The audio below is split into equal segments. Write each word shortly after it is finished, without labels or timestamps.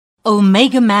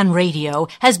Omegaman Radio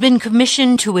has been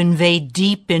commissioned to invade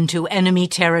deep into enemy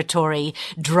territory,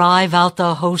 drive out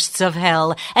the hosts of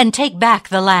hell, and take back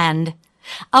the land.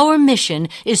 Our mission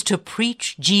is to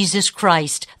preach Jesus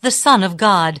Christ, the Son of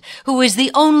God, who is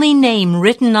the only name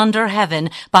written under heaven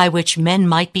by which men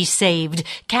might be saved,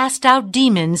 cast out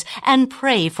demons, and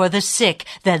pray for the sick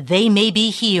that they may be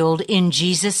healed in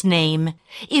Jesus' name.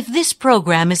 If this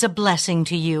program is a blessing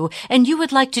to you and you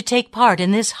would like to take part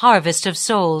in this harvest of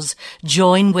souls,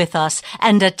 join with us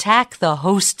and attack the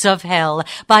hosts of hell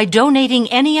by donating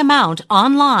any amount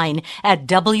online at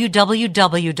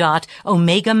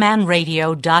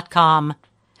www.omegamanradio.com.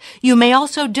 You may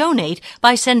also donate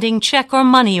by sending check or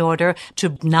money order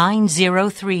to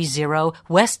 9030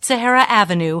 West Sahara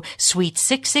Avenue, Suite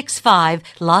 665,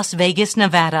 Las Vegas,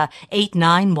 Nevada,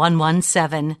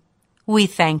 89117. We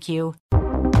thank you.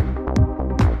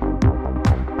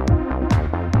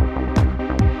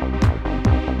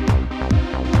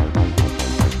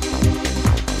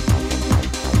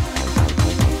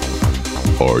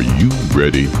 Are you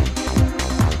ready?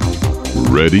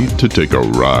 Ready to take a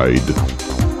ride?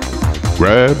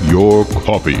 Grab your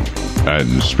coffee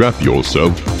and strap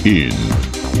yourself in,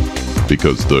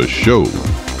 because the show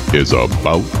is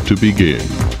about to begin.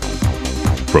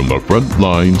 From the front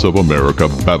lines of America,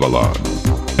 Babylon,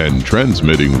 and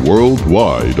transmitting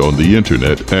worldwide on the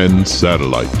internet and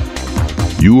satellite,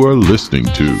 you are listening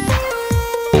to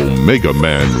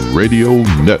Omegaman Radio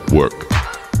Network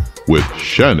with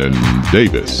Shannon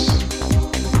Davis.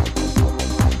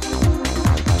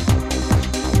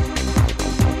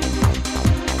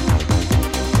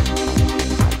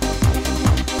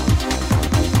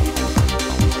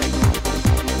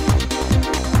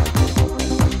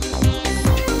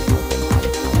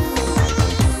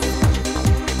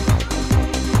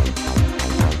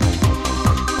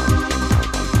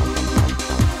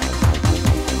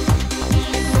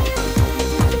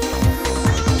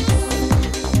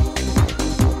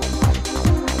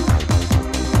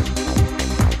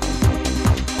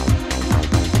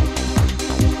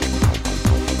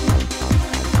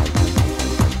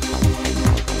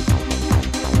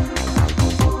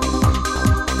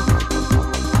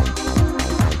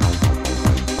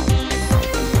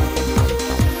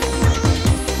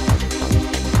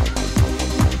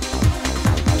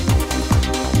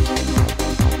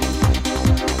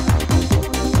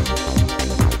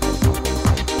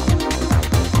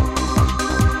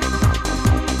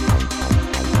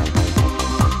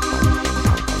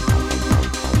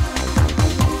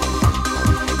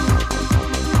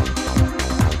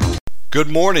 Good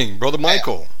morning, Brother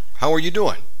Michael. How are you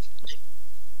doing?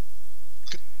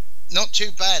 Not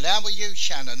too bad. How are you,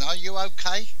 Shannon? Are you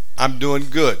okay? I'm doing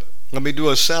good. Let me do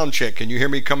a sound check. Can you hear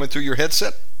me coming through your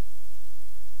headset?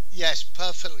 Yes,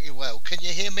 perfectly well. Can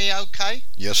you hear me okay?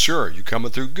 Yes, sir. You coming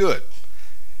through good.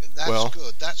 That's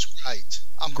good. That's great.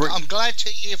 I'm glad to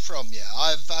hear from you.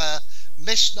 I've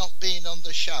missed not being on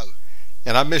the show.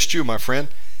 And I missed you, my friend.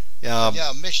 Yeah,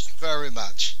 I missed you very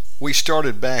much. We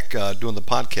started back doing the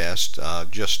podcast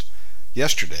just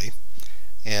yesterday,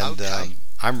 and okay.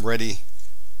 I'm ready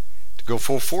to go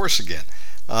full force again.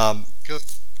 Good.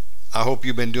 I hope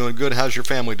you've been doing good. How's your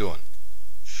family doing?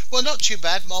 Well, not too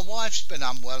bad. My wife's been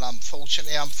unwell,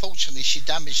 unfortunately. Unfortunately, she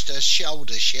damaged her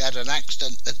shoulder. She had an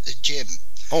accident at the gym.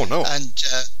 Oh, no. And,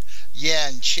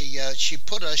 and she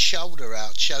put her shoulder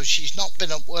out, so she's not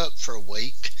been at work for a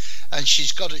week. And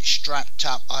she's got it strapped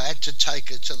up. I had to take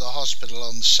her to the hospital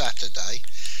on Saturday,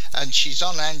 and she's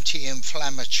on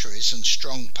anti-inflammatories and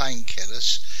strong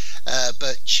painkillers,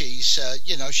 but she's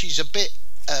she's a bit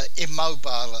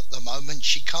immobile at the moment.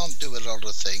 She can't do a lot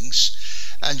of things,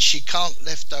 and she can't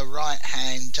lift her right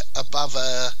hand above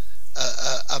her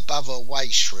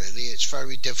waist, really. It's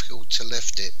very difficult to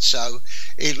lift it, so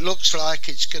it looks like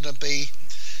it's going to be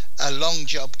a long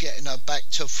job getting her back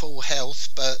to full health,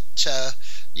 but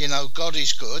God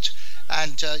is good.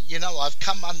 And I've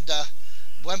come under,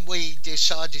 when we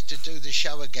decided to do the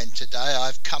show again today,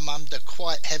 I've come under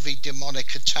quite heavy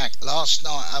demonic attack. Last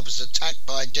night I was attacked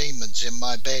by demons in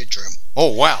my bedroom.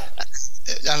 Oh, wow.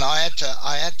 And I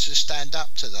had to stand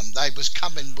up to them. They was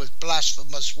coming with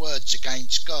blasphemous words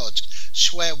against God,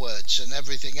 swear words and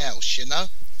everything else,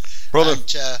 Brother,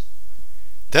 and,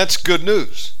 that's good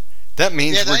news. That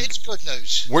means that is good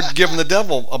news. We're giving the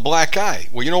devil a black eye.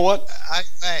 Well, you know what?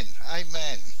 Amen.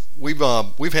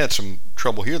 We've had some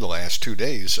trouble here the last 2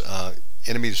 days.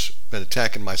 Enemy's been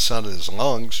attacking my son in his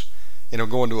lungs,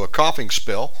 going to a coughing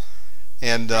spell,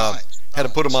 and had to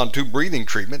put him on 2 breathing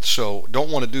treatments. So don't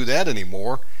want to do that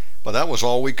anymore. But that was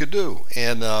all we could do.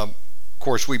 And of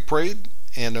course, we prayed,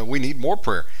 and we need more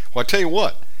prayer. Well, I tell you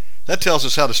what, that tells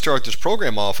us how to start this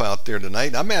program off out there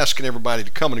tonight. I'm asking everybody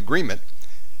to come in agreement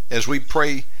as we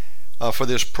pray for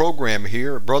this program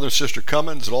here. Brother and Sister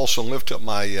Cummins, and also lift up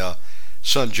my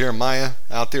son Jeremiah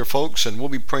out there, folks, and we'll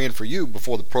be praying for you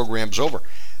before the program's over.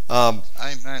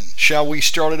 Amen. Shall we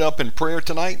start it up in prayer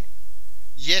tonight?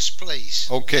 Yes, please.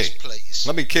 Okay. Yes, please.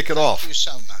 Let me kick it off. Thank you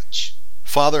so much.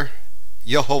 Father,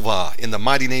 Yehovah, in the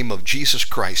mighty name of Jesus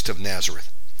Christ of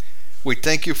Nazareth, we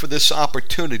thank you for this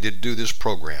opportunity to do this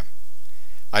program.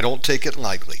 I don't take it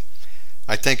lightly.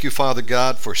 I thank you, Father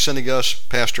God, for sending us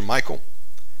Pastor Michael,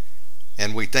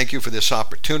 and we thank you for this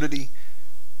opportunity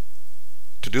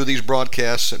to do these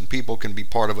broadcasts and people can be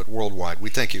part of it worldwide. We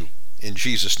thank you in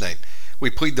Jesus' name. We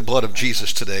plead the blood of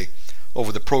Jesus today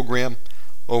over the program,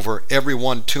 over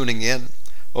everyone tuning in,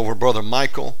 over Brother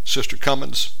Michael, Sister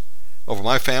Cummins, over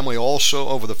my family, also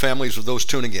over the families of those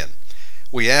tuning in.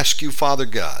 We ask you, Father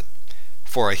God,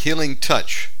 for a healing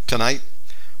touch tonight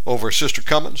over Sister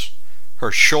Cummins,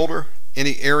 her shoulder,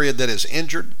 any area that is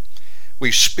injured.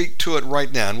 We speak to it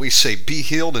right now and we say, be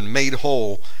healed and made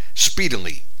whole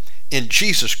speedily in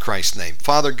Jesus Christ's name.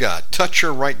 Father God, touch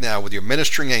her right now with your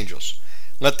ministering angels.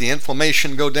 Let the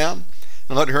inflammation go down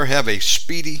and let her have a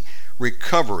speedy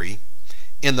recovery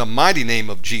in the mighty name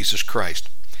of Jesus Christ.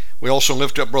 We also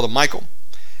lift up Brother Michael,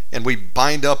 and we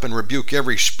bind up and rebuke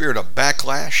every spirit of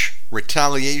backlash,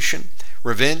 retaliation,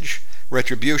 revenge,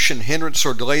 retribution, hindrance,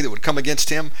 or delay that would come against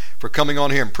him for coming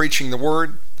on here and preaching the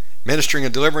word, ministering a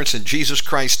deliverance in Jesus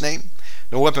Christ's name.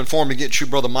 No weapon formed against you,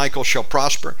 Brother Michael, shall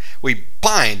prosper. We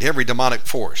bind every demonic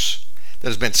force that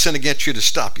has been sent against you to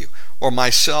stop you, or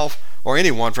myself, or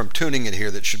anyone from tuning in here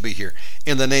that should be here.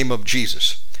 In the name of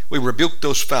Jesus, we rebuke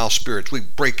those foul spirits. We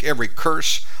break every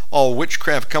curse, all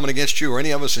witchcraft coming against you or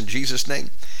any of us in Jesus' name.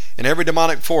 And every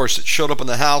demonic force that showed up in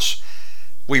the house,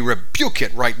 we rebuke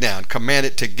it right now and command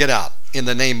it to get out in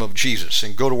the name of Jesus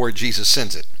and go to where Jesus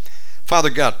sends it. Father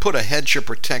God, put a hedge of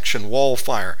protection, wall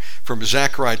fire from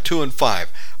Zechariah 2 and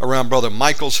 5 around Brother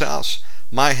Michael's house,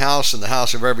 my house, and the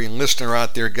house of every listener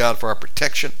out there, God, for our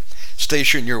protection.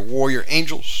 Station your warrior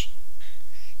angels.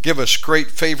 Give us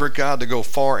great favor, God, to go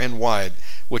far and wide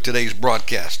with today's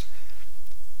broadcast.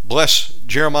 Bless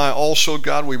Jeremiah also,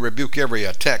 God. We rebuke every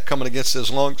attack coming against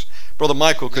his lungs. Brother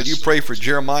Michael, could you pray for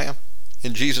Jeremiah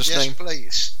in Jesus' name? Yes,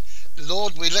 please.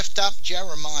 Lord, we lift up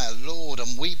Jeremiah, Lord,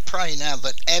 and we pray now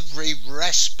that every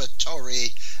respiratory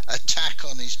attack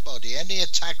on his body, any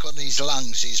attack on his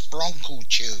lungs, his bronchial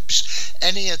tubes,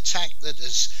 any attack that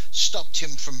has stopped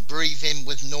him from breathing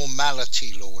with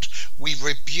normality, Lord, we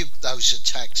rebuke those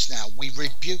attacks now. We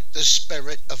rebuke the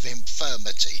spirit of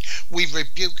infirmity. We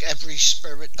rebuke every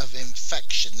spirit of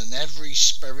infection and every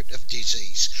spirit of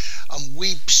disease. And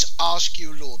we ask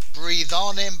you, Lord, breathe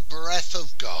on him, breath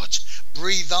of God.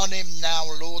 Breathe on him now,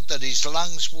 Lord, that his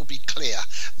lungs will be clear.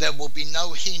 There will be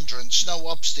no hindrance, no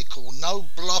obstacle, no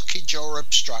blockage or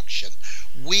obstruction.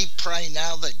 We pray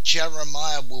now that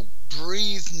Jeremiah will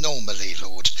breathe normally,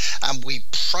 Lord. And we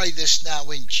pray this now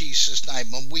in Jesus'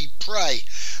 name. And we pray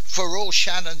for all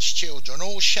Shannon's children,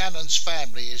 all Shannon's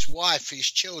family, his wife, his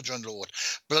children, Lord.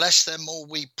 Bless them all,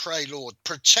 we pray, Lord.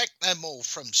 Protect them all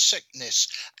from sickness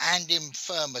and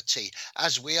infirmity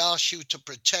as we ask you to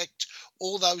protect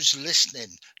all those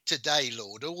listening today,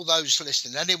 Lord, all those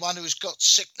listening, anyone who's got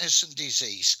sickness and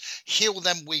disease, heal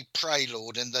them, we pray,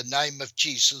 Lord, in the name of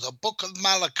Jesus. The book of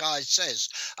Malachi says,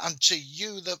 unto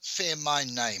you that fear my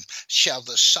name shall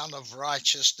the Son of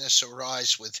Righteousness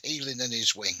arise with healing in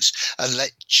his wings. And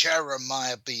let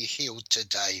Jeremiah be healed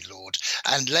today, Lord,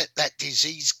 and let that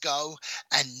disease go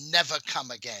and never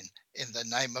come again. In the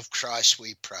name of Christ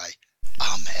we pray.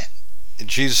 Amen. In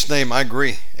Jesus' name, I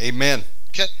agree. Amen.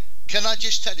 Can I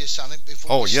just tell you something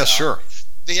before we start? Yes, sure.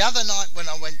 The other night when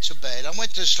I went to bed, I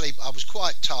went to sleep, I was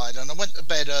quite tired, and I went to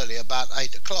bed early, about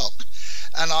 8 o'clock.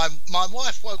 And my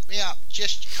wife woke me up,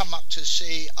 just to come up to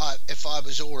see if I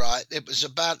was all right. It was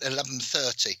about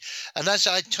 11:30. And as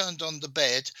I turned on the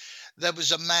bed, there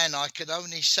was a man, I could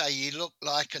only say he looked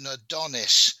like an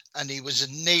Adonis, and he was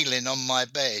kneeling on my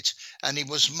bed, and he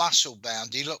was muscle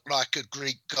bound. He looked like a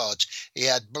Greek god. He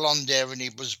had blonde hair and he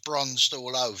was bronzed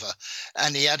all over,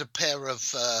 and he had a pair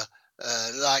of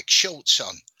like shorts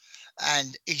on,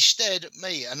 and he stared at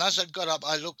me. And as I got up,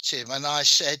 I looked at him and I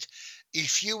said,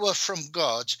 if you are from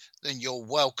God, then you're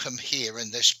welcome here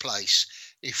in this place.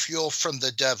 If you're from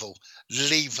the devil,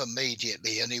 leave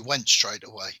immediately. And he went straight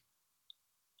away.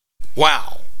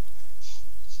 Wow.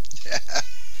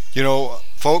 You know,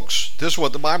 folks, this is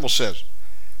what the Bible says.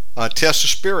 Test the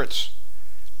spirits.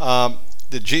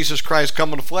 Did Jesus Christ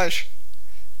come in the flesh?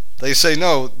 They say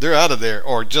no, they're out of there.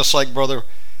 Or just like Brother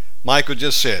Michael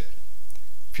just said,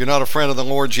 if you're not a friend of the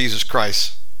Lord Jesus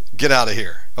Christ, get out of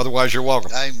here. Otherwise, you're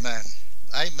welcome. Amen.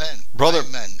 Amen. Brother,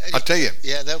 Amen. I tell you.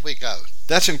 Yeah, there we go.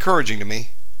 That's encouraging to me.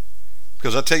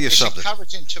 Because I'll tell you something. It's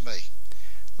encouraging to me.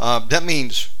 That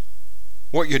means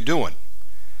what you're doing,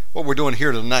 what we're doing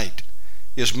here tonight,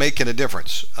 is making a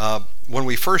difference. When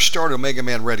we first started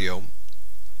Omegaman Radio,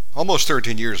 almost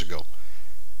 13 years ago,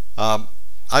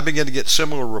 I began to get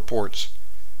similar reports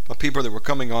of people that were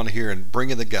coming on here and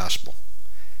bringing the gospel.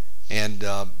 And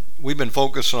we've been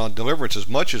focused on deliverance as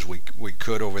much as we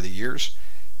could over the years.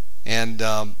 And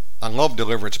I love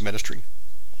deliverance ministry.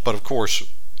 But of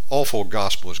course, all full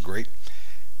gospel is great.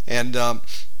 And I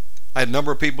had a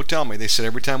number of people tell me, they said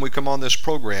every time we come on this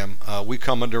program, we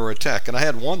come under attack. And I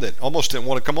had one that almost didn't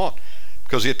want to come on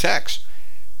because of the attacks.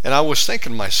 And I was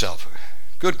thinking to myself,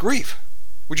 good grief,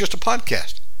 we're just a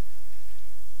podcast.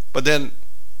 But then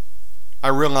I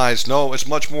realized, no, it's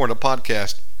much more than a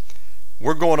podcast.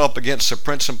 We're going up against the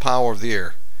prince and power of the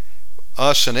air.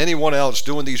 Us and anyone else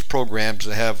doing these programs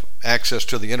that have access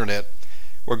to the internet,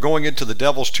 we're going into the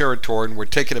devil's territory and we're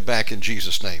taking it back in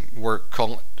Jesus' name.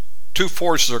 Two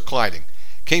forces are colliding.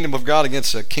 Kingdom of God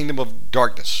against the kingdom of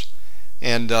darkness.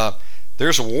 And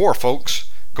there's a war, folks,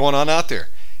 going on out there.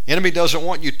 Enemy doesn't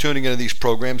want you tuning into these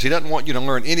programs. He doesn't want you to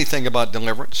learn anything about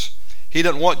deliverance. He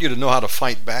doesn't want you to know how to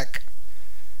fight back.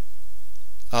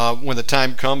 When the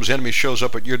time comes, the enemy shows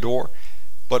up at your door.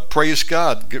 But praise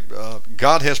God,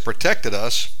 God has protected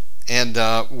us, and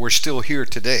we're still here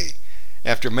today,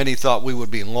 after many thought we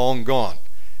would be long gone.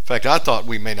 In fact, I thought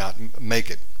we may not make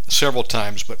it several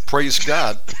times, but praise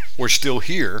God, we're still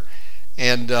here.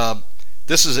 And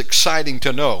this is exciting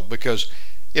to know, because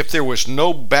if there was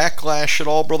no backlash at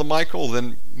all, Brother Michael,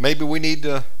 then maybe we need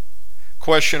to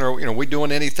question, are we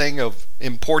doing anything of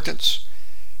importance?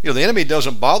 The enemy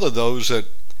doesn't bother those that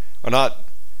are not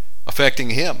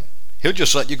affecting him. He'll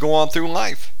just let you go on through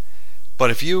life.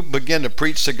 But if you begin to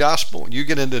preach the gospel, you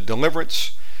get into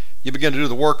deliverance, you begin to do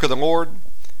the work of the Lord,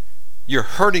 you're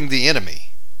hurting the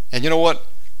enemy. And you know what?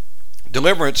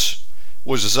 Deliverance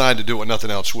was designed to do what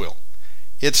nothing else will.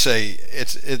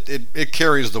 It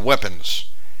carries the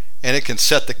weapons, and it can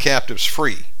set the captives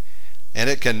free, and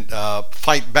it can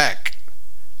fight back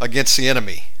against the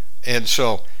enemy. And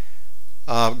so,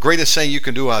 greatest thing you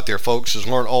can do out there, folks, is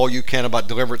learn all you can about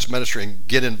deliverance ministry and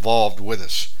get involved with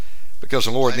us, because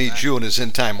the Lord needs you in his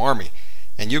end time army.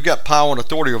 And you've got power and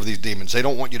authority over these demons. They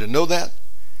don't want you to know that.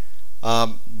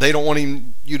 They don't want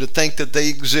you to think that they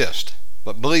exist.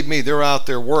 But believe me, they're out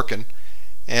there working,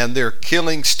 and they're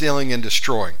killing, stealing, and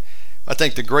destroying. I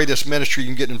think the greatest ministry you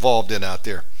can get involved in out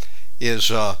there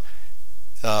is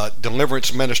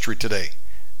deliverance ministry today.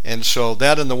 And so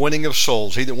that and the winning of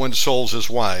souls, he that wins souls is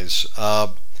wise.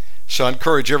 So I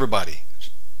encourage everybody,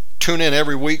 tune in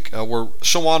every week. We're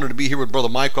so honored to be here with Brother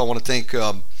Michael. I want to thank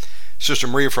Sister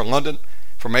Maria from London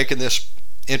for making this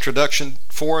introduction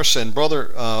for us. And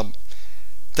Brother,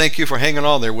 thank you for hanging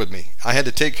on there with me. I had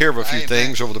to take care of a few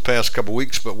things over the past couple of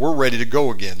weeks, but we're ready to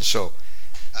go again. So,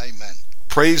 amen.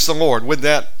 Praise the Lord. With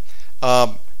that,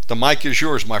 the mic is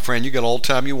yours, my friend. You got all the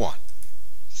time you want.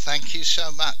 Thank you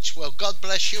so much. Well, God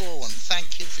bless you all, and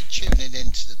thank you for tuning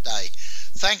in today.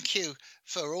 Thank you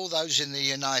for all those in the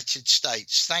United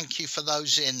States. Thank you for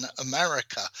those in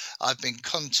America. I've been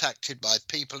contacted by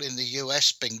people in the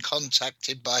US, been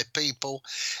contacted by people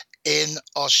in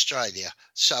Australia.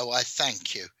 So I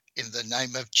thank you in the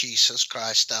name of Jesus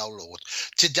Christ our Lord.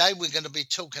 Today we're going to be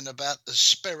talking about the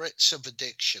spirits of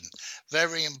addiction.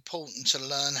 Very important to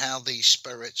learn how these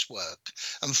spirits work.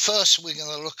 And first we're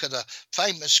going to look at a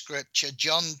famous scripture,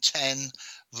 John 10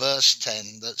 verse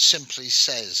 10, that simply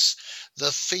says,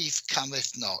 "The thief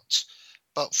cometh not,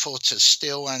 but for to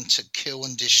steal and to kill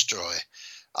and destroy.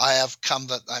 I have come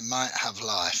that they might have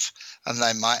life, and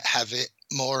they might have it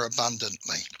more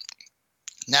abundantly."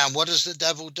 Now, what does the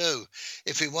devil do?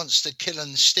 If he wants to kill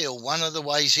and steal, one of the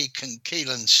ways he can kill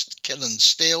and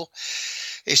steal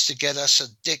is to get us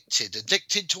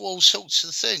addicted to all sorts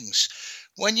of things.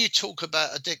 When you talk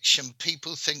about addiction,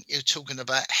 people think you're talking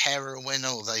about heroin,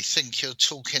 or they think you're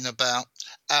talking about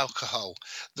alcohol.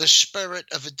 The spirit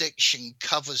of addiction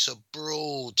covers a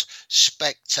broad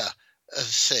spectre of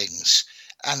things.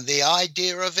 And the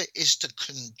idea of it is to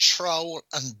control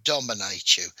and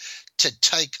dominate you, to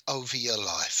take over your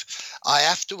life. I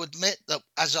have to admit that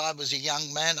as I was a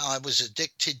young man, I was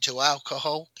addicted to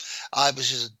alcohol. I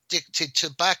was addicted to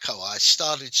tobacco. I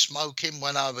started smoking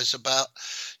when I was about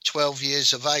 12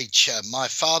 years of age. My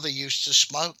father used to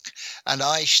smoke, and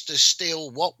I used to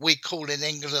steal what we call in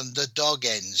England the dog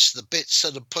ends, the bits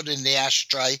that are put in the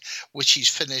ashtray which he's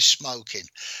finished smoking.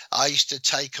 I used to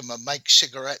take them and make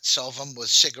cigarettes of them with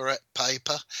cigarette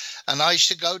paper, and I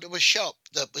used to go to a shop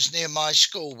that was near my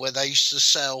school where they used to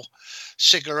sell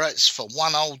cigarettes for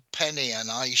 1 old penny,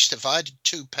 and I used to, if I had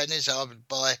 2 pennies, I would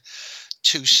buy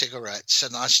 2 cigarettes.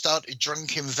 And I started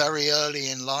drinking very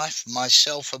early in life,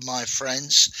 myself and my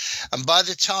friends, and by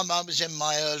the time I was in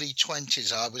my early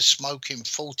 20s, I was smoking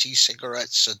 40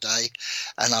 cigarettes a day,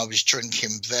 and I was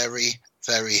drinking very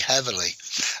heavily.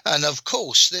 And of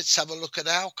course, let's have a look at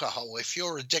alcohol. If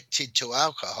you're addicted to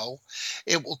alcohol,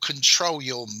 it will control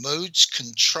your moods,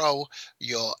 control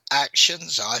your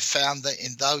actions. I found that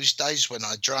in those days when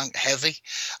I drank heavy,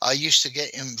 I used to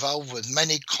get involved with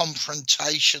many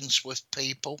confrontations with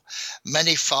people,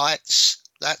 many fights,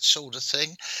 that sort of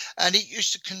thing. And it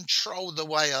used to control the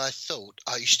way I thought.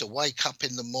 I used to wake up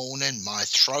in the morning, my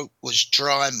throat was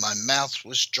dry, my mouth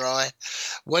was dry.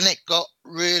 When it got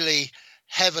really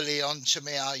heavily onto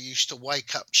me, I used to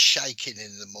wake up shaking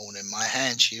in the morning. My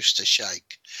hands used to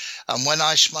shake. And when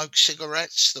I smoked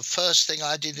cigarettes, the first thing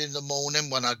I did in the morning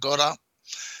when I got up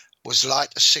was light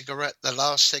a cigarette. The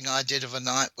last thing I did of a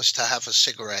night was to have a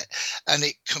cigarette, and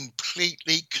it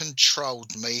completely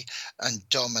controlled me and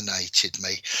dominated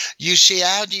me. You see,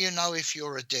 how do you know if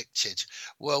you're addicted?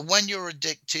 Well, when you're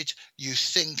addicted, you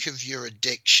think of your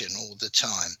addiction all the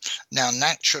time. Now,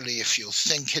 naturally, if you're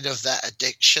thinking of that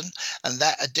addiction and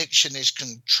that addiction is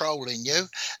controlling you,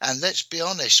 and let's be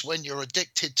honest, when you're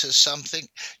addicted to something,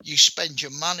 you spend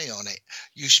your money on it.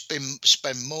 You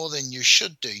spend more than you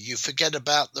should do. You forget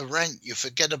about the rent, you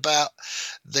forget about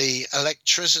the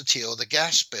electricity or the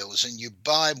gas bills, and you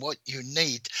buy what you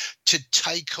need to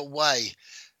take away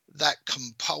that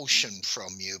compulsion from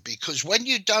you. Because when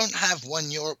you don't have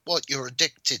what you're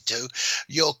addicted to,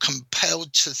 you're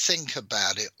compelled to think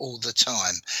about it all the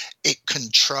time. It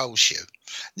controls you.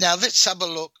 Now let's have a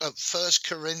look at 1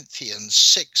 Corinthians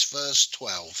 6 verse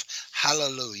 12.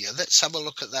 Hallelujah. Let's have a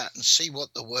look at that and see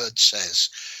what the word says.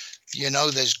 You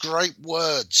know, there's great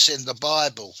words in the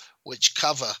Bible which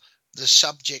cover the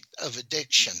subject of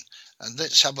addiction. And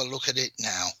let's have a look at it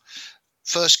now.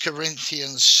 1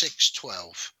 Corinthians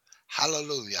 6:12.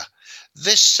 Hallelujah.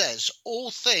 This says,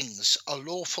 all things are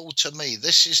lawful to me.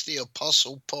 This is the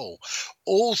Apostle Paul.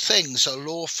 All things are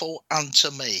lawful unto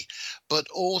me, but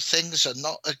all things are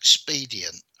not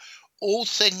expedient. All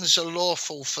things are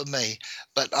lawful for me,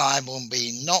 but I will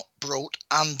be not brought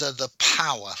under the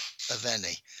power of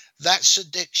any. That's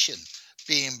addiction,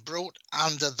 being brought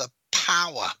under the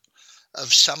power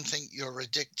of something you're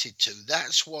addicted to.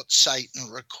 That's what Satan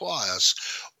requires.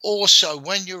 Also,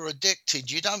 when you're addicted,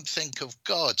 you don't think of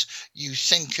God. You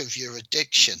think of your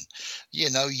addiction. You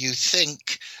know, you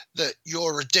think that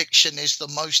your addiction is the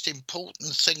most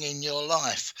important thing in your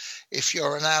life. If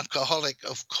you're an alcoholic,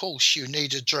 of course, you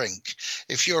need a drink.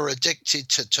 If you're addicted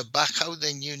to tobacco,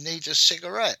 then you need a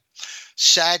cigarette.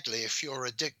 Sadly, if you're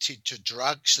addicted to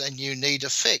drugs, then you need a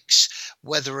fix,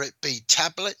 whether it be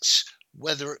tablets,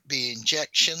 whether it be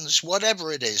injections,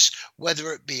 whatever it is,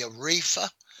 whether it be a reefer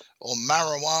or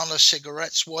marijuana,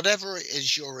 cigarettes, whatever it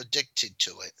is, you're addicted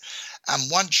to it.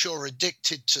 And once you're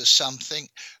addicted to something,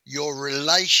 your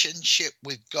relationship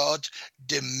with God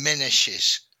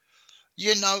diminishes.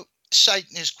 You know,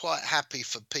 Satan is quite happy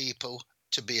for people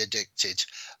to be addicted.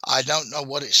 I don't know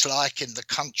what it's like in the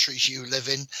countries you live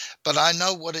in, but I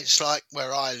know what it's like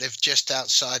where I live, just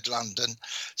outside London.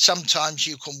 Sometimes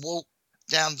you can walk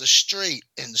down the street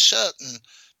in certain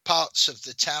parts of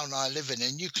the town I live in,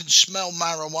 and you can smell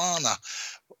marijuana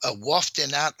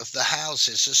wafting out of the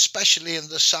houses, especially in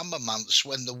the summer months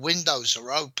when the windows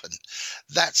are open.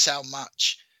 That's how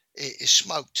much it is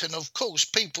smoked. And of course,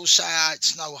 people say,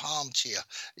 it's no harm to you.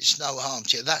 It's no harm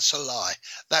to you. That's a lie.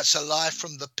 That's a lie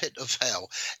from the pit of hell.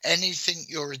 Anything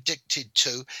you're addicted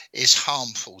to is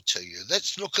harmful to you.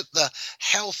 Let's look at the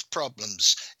health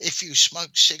problems. If you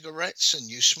smoke cigarettes and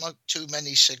you smoke too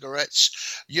many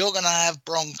cigarettes, you're going to have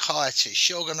bronchitis.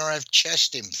 You're going to have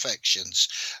chest infections.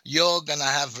 You're going to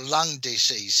have lung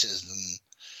diseases. And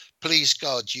please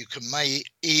God, may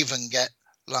even get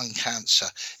lung cancer.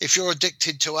 If you're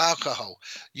addicted to alcohol,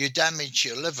 you damage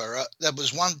your liver. There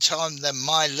was one time that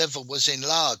my liver was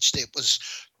enlarged. It was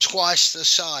twice the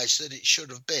size that it should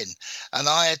have been, and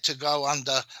I had to go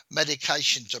under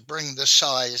medication to bring the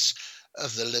size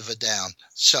of the liver down.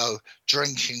 So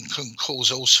drinking can cause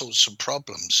all sorts of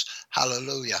problems.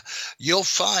 Hallelujah. You'll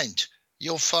find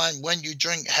when you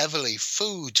drink heavily,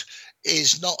 food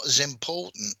is not as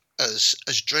important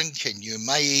as drinking. You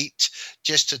may eat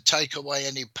just to take away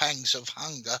any pangs of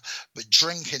hunger, but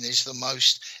drinking is the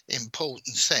most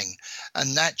important thing.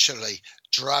 And naturally,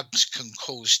 drugs can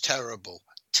cause terrible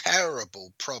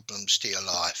problems to your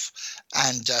life,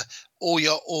 and all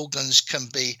your organs can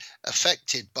be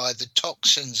affected by the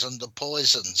toxins and the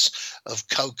poisons of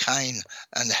cocaine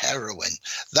and heroin.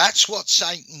 That's what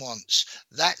Satan wants.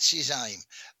 That's his aim.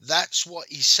 That's what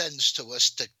he sends to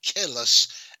us to kill us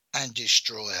and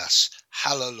destroy us.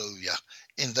 Hallelujah.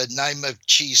 In the name of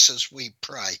Jesus we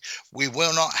pray. We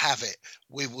will not have it.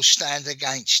 We will stand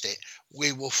against it.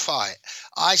 We will fight.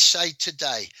 I say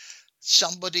today,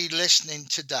 somebody listening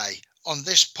today on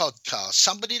this podcast,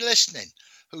 somebody listening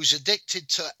who's addicted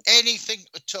to anything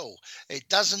at all. It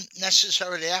doesn't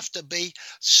necessarily have to be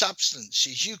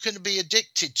substances. You can be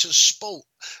addicted to sport.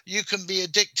 You can be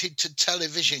addicted to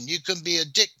television. You can be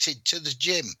addicted to the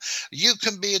gym. You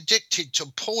can be addicted to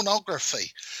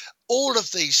pornography. All of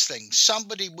these things,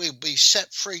 somebody will be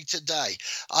set free today.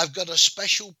 I've got a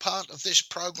special part of this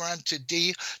program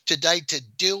today to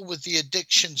deal with the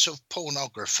addictions of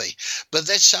pornography. But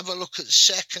let's have a look at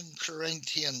 2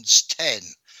 Corinthians 10,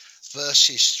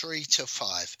 verses 3 to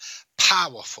 5.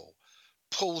 Powerful.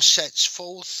 Paul sets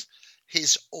forth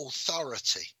his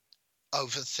authority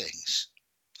over things.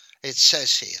 It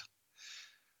says here,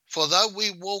 "For though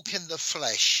we walk in the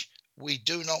flesh, we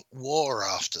do not war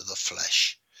after the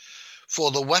flesh.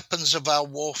 For the weapons of our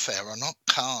warfare are not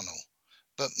carnal,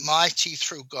 but mighty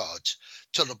through God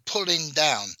to the pulling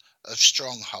down of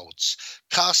strongholds,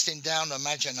 casting down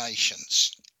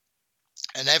imaginations,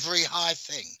 and every high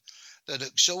thing that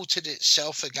exalted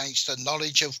itself against the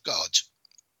knowledge of God,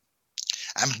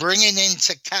 and bringing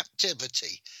into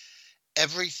captivity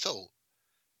every thought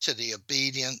to the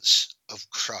obedience of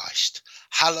Christ."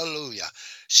 Hallelujah.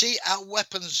 See, our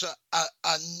weapons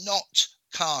are not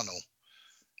carnal.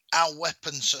 Our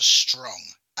weapons are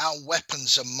strong. Our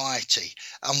weapons are mighty.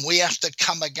 And we have to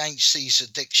come against these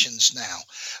addictions now.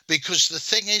 Because the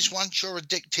thing is, once you're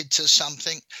addicted to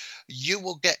something, you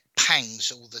will get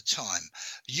pangs all the time.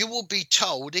 You will be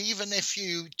told, even if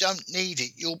you don't need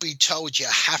it, you'll be told you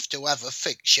have to have a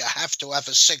fix, you have to have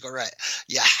a cigarette,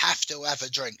 you have to have a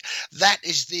drink. That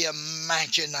is the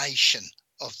imagination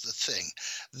of the thing.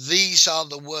 These are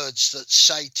the words that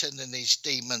Satan and his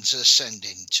demons are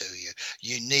sending to you.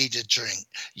 You need a drink.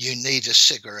 You need a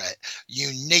cigarette.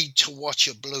 You need to watch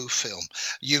a blue film.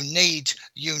 You need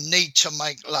to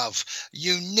make love.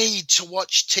 You need to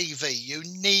watch TV. You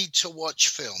need to watch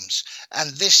films.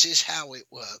 And this is how it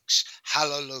works.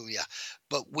 Hallelujah.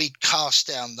 But we cast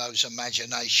down those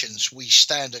imaginations. We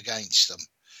stand against them.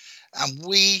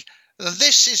 And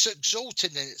this is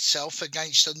exalting in itself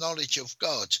against the knowledge of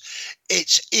God.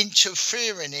 It's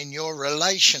interfering in your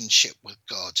relationship with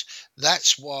God.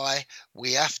 That's why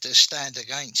we have to stand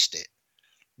against it.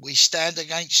 We stand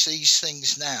against these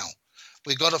things now.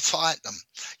 We've got to fight them.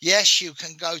 Yes, you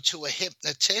can go to a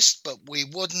hypnotist, but we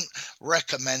wouldn't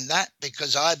recommend that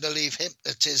because I believe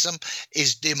hypnotism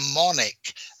is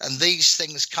demonic and these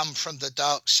things come from the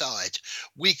dark side.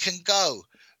 We can go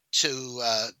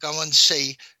and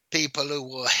see people who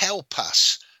will help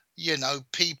us,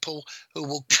 people who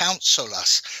will counsel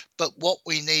us. But what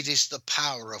we need is the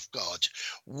power of God.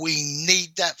 We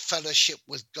need that fellowship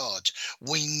with God.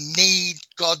 We need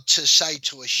God to say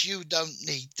to us, you don't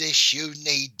need this, you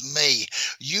need me.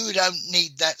 You don't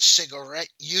need that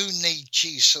cigarette, you need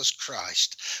Jesus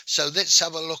Christ. So let's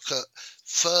have a look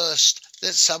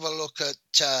at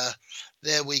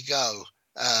there we go,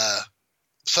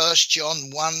 1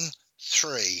 John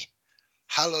 1:3.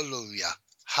 Hallelujah,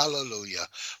 hallelujah.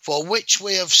 For which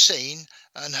we have seen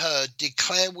and heard,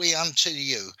 declare we unto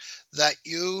you, that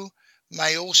you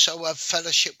may also have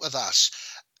fellowship with us.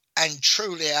 And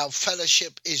truly our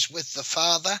fellowship is with the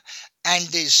Father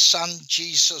and his Son,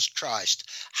 Jesus Christ.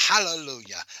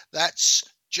 Hallelujah. That's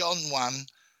John 1,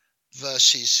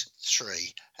 verses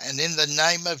 3. And in the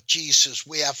name of Jesus,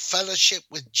 we have fellowship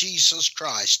with Jesus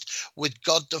Christ, with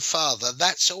God the Father.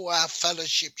 That's all our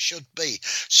fellowship should be.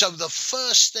 So the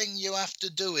first thing you have to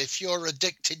do if you're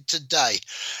addicted today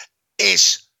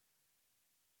is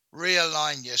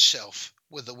realign yourself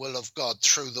with the will of God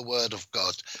through the word of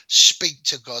God. Speak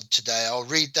to God today. I'll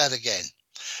read that again.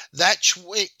 That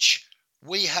which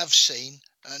we have seen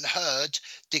and heard,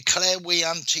 declare we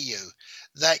unto you,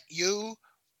 that you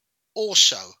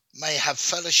also may have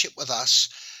fellowship with us,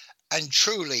 and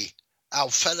truly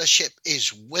our fellowship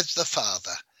is with the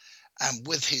Father and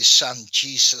with his Son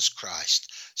Jesus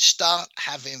Christ. Start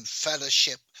having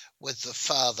fellowship with the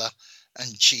Father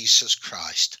and Jesus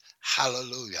Christ.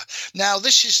 Hallelujah. Now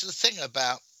this is the thing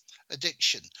about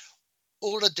addiction.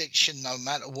 all addiction, no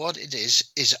matter what it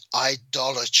is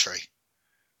idolatry.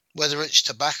 Whether it's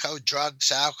tobacco,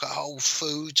 drugs, alcohol,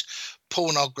 food,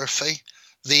 pornography,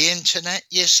 the internet,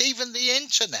 yes, even the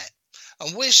internet.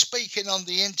 And we're speaking on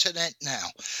the internet now,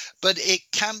 but it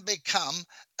can become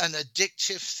an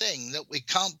addictive thing that we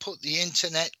can't put the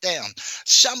internet down.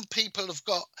 Some people have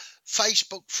got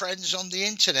Facebook friends on the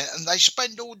internet and they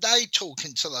spend all day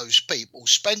talking to those people,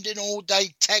 spending all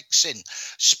day texting,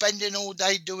 spending all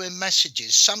day doing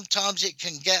messages. Sometimes it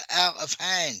can get out of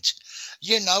hand.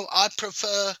 You know,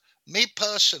 me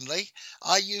personally,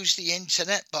 I use the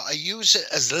internet, but I use it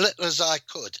as little as I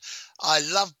could. I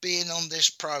love being on this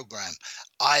program.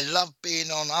 I love being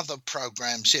on other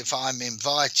programs if I'm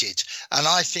invited. And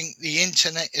I think the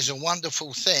internet is a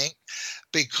wonderful thing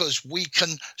because we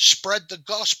can spread the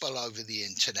gospel over the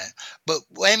internet. But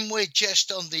when we're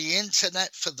just on the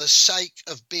internet for the sake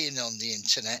of being on the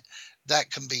internet,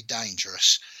 that can be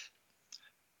dangerous.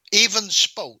 Even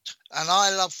sport, and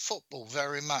I love football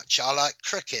very much. I like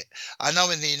cricket. I know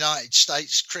in the United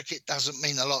States, cricket doesn't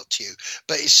mean a lot to you,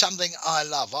 but it's something I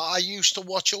love. I used to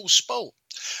watch all sport.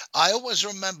 I always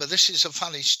remember, this is a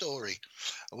funny story,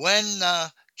 when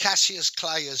Cassius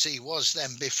Clay, as he was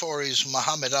then before he was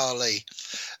Muhammad Ali,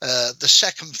 the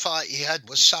second fight he had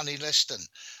was Sonny Liston.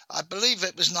 I believe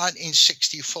it was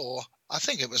 1964. I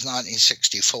think it was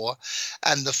 1964,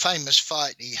 and the famous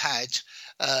fight he had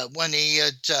when he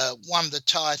had won the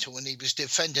title and he was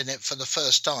defending it for the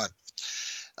first time.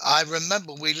 I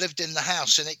remember we lived in the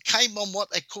house and it came on what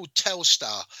they called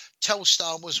Telstar.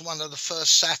 Telstar was one of the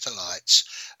first satellites,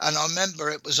 and I remember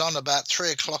it was on about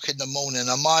 3 o'clock in the morning,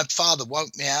 and my father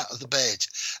woke me out of the bed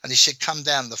and he said, "Come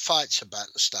down, the fight's about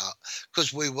to start,"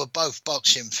 because we were both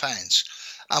boxing fans.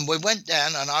 And we went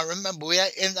down, and I remember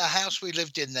in the house we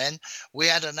lived in then, we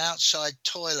had an outside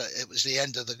toilet. It was the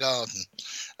end of the garden.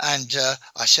 And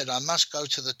I said, I must go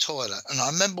to the toilet. And I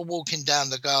remember walking down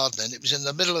the garden, and it was in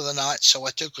the middle of the night, so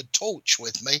I took a torch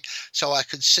with me so I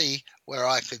could see where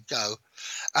I could go.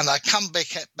 And I come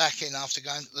back in after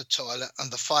going to the toilet, and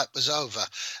the fight was over.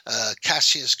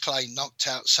 Cassius Clay knocked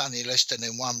out Sonny Liston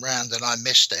in one round, and I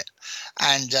missed it.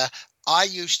 And I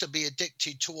used to be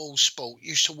addicted to all sport,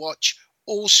 used to watch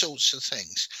all sorts of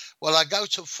things. Well, I go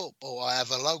to football. I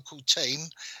have a local team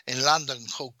in London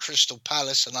called Crystal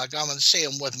Palace, and I go and see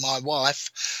them with my wife.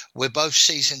 We're both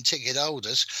season ticket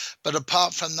holders. But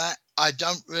apart from that, I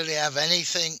don't really have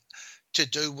anything to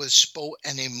do with sport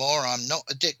anymore. I'm not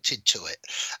addicted to it.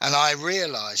 And I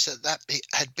realized that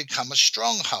had become a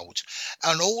stronghold.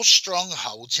 And all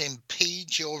strongholds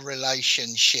impede your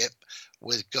relationship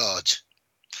with God.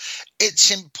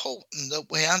 It's important that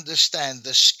we understand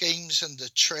the schemes and the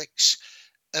tricks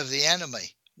of the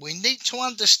enemy. We need to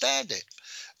understand it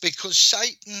because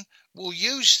Satan will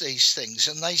use these things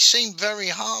and they seem very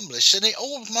harmless, and it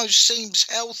almost seems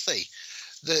healthy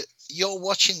that you're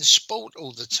watching sport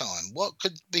all the time. What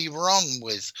could be wrong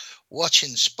with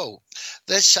watching sport?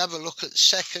 Let's have a look at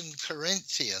 2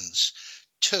 Corinthians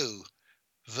 2,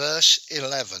 verse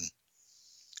 11.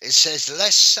 It says,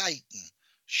 "Lest Satan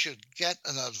should get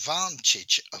an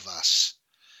advantage of us,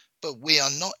 but we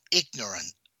are not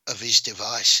ignorant of his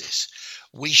devices."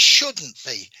 We shouldn't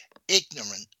be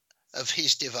ignorant of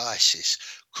his devices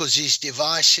because his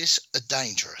devices are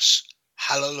dangerous.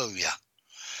 Hallelujah.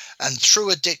 And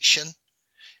through addiction,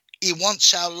 he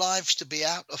wants our lives to be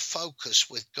out of focus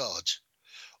with God.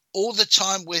 All the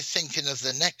time we're thinking of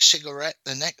the next cigarette,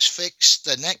 the next fix,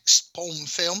 the next porn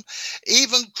film,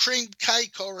 even cream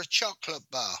cake or a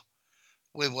chocolate bar.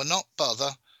 We will not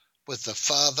bother with the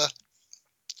Father,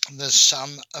 the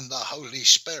Son, and the Holy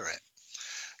Spirit.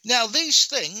 Now, these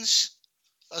things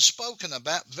are spoken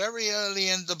about very early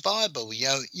in the Bible.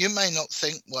 You may not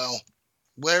think, well,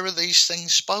 where are these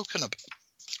things spoken about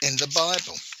in the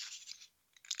Bible?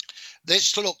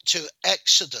 Let's look to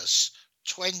Exodus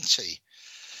 20,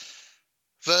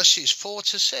 verses 4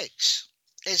 to 6.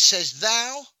 It says,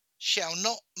 "Thou shall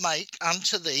not make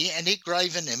unto thee any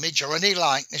graven image or any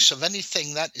likeness of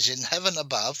anything that is in heaven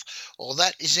above, or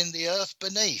that is in the earth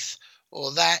beneath,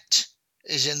 or that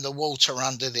is in the water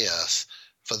under the earth.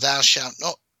 For thou shalt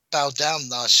not bow down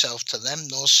thyself to them,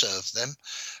 nor serve them.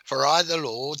 For I, the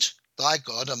Lord thy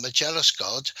God, am a jealous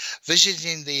God,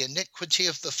 visiting the iniquity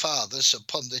of the fathers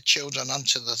upon the children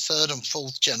unto the third and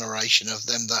fourth generation of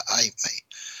them that hate me,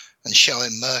 and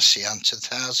showing mercy unto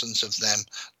thousands of them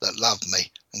that love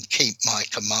me and keep my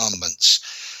commandments."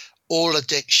 All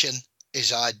addiction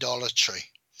is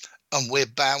idolatry, and we're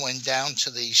bowing down to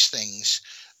these things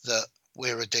that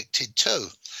we're addicted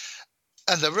to.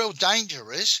 And the real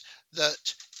danger is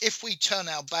that if we turn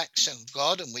our backs on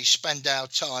God and we spend our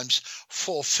times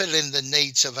fulfilling the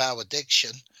needs of our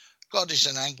addiction, God is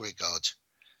an angry God,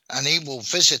 and he will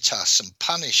visit us and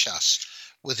punish us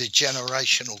with a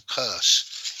generational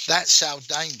curse. That's how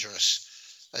dangerous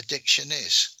addiction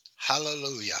is.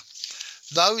 Hallelujah.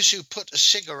 Those who put a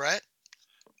cigarette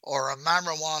or a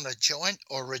marijuana joint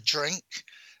or a drink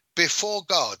before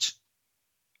God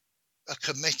are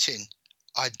committing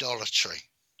idolatry.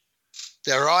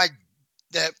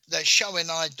 They're showing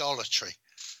idolatry.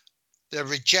 They're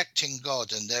rejecting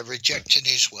God and they're rejecting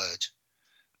his word.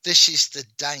 This is the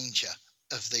danger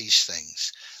of these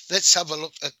things. Let's have a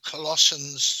look at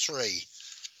Colossians 3,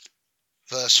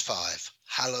 verse 5.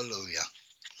 Hallelujah.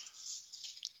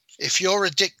 If you're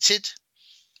addicted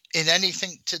in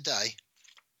anything today,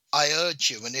 I urge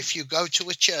you, and if you go to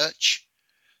a church,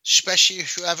 especially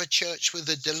if you have a church with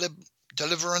a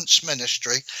deliverance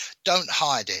ministry, don't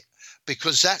hide it,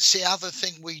 because that's the other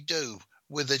thing we do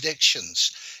with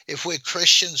addictions. If we're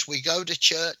Christians, we go to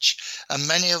church and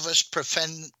many of us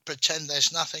pretend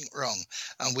there's nothing wrong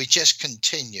and we just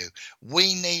continue.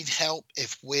 We need help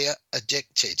if we're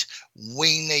addicted.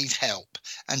 We need help,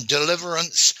 and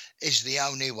deliverance is the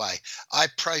only way. I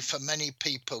pray for many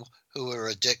people who are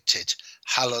addicted.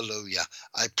 Hallelujah.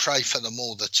 I pray for them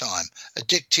all the time.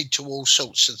 Addicted to all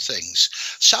sorts of things.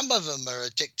 Some of them are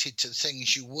addicted to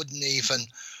things you wouldn't even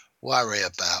worry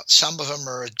about. Some of them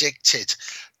are addicted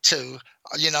to,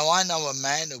 I know a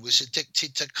man who was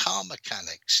addicted to car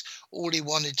mechanics. All he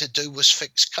wanted to do was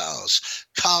fix cars.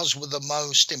 Cars were the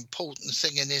most important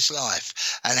thing in his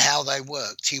life and how they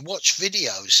worked. He watched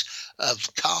videos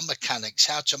of car mechanics,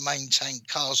 how to maintain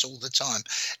cars all the time.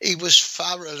 He was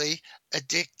thoroughly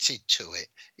addicted to it.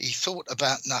 He thought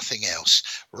about nothing else.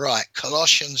 Right,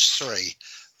 Colossians 3,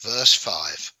 verse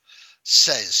 5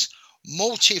 says,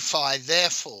 "Mortify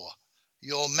therefore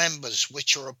your members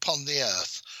which are upon the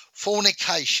earth,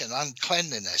 fornication,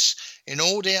 uncleanness,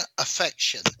 inordinate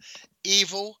affection,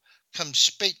 evil,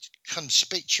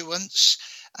 conspicuance,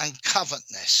 and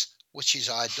covetousness, which is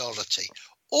idolatry."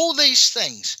 All these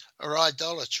things are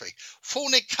idolatry.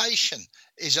 Fornication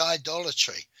is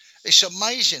idolatry. It's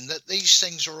amazing that these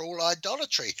things are all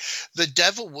idolatry. The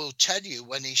devil will tell you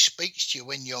when he speaks to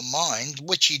you in your mind,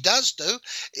 which he does do,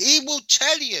 he will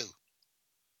tell you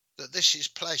that this is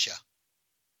pleasure.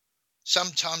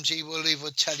 Sometimes he will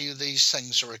even tell you these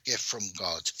things are a gift from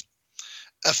God.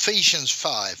 Ephesians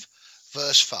 5,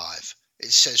 verse 5,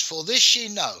 it says, "For this ye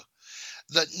know,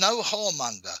 that no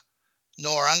whoremonger,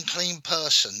 nor unclean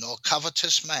person, nor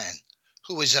covetous man,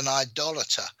 who is an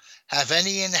idolater, have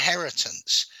any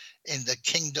inheritance in the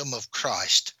kingdom of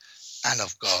Christ and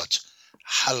of God."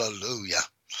 Hallelujah.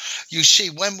 You see,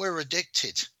 when we're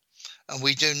addicted and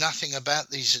we do nothing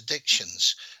about these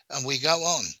addictions and we go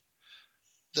on,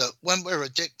 that when we're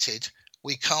addicted,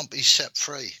 we can't be set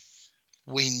free.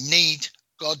 We need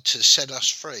God to set us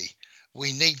free.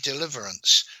 We need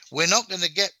deliverance. We're not going to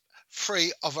get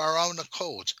free of our own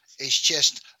accord. It's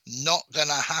just not going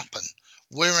to happen.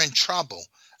 We're in trouble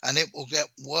and it will get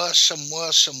worse and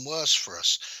worse and worse for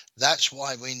us. That's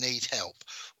why we need help.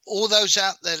 All those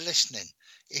out there listening,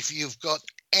 if you've got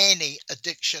any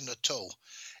addiction at all,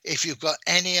 if you've got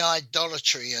any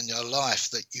idolatry in your life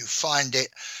that you find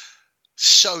it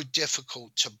so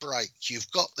difficult to break, you've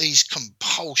got these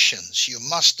compulsions, you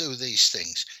must do these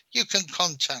things, you can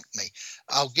contact me.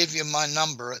 I'll give you my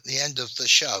number at the end of the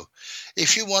show.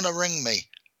 If you want to ring me.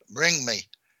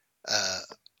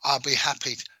 I'll be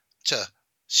happy to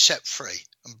set free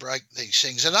and break these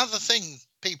things. Another thing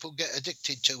people get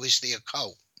addicted to is the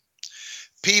occult.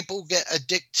 People get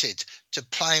addicted to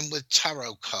playing with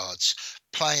tarot cards,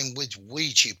 playing with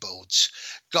Ouija boards,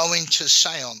 going to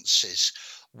seances,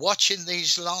 watching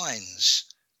these lines,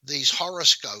 these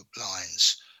horoscope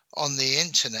lines on the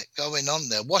internet, going on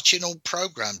there, watching all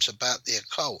programs about the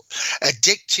occult,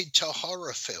 addicted to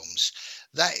horror films.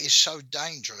 That is so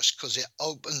dangerous because it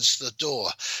opens the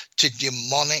door to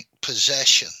demonic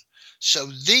possession.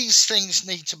 So these things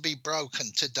need to be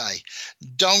broken today.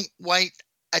 Don't wait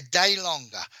a day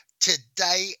longer.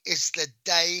 Today is the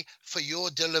day for your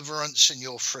deliverance and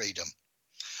your freedom.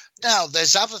 Now,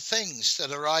 there's other things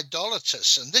that are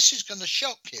idolatrous, and this is going to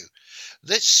shock you.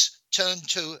 Let's turn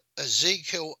to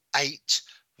Ezekiel 8,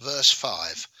 verse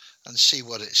 5, and see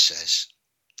what it says.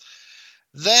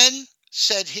 "Then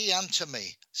said he unto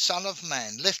me, Son of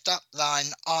man, lift up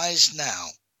thine eyes now,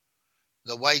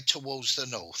 the way towards the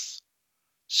north.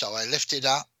 So I lifted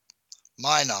up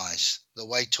mine eyes, the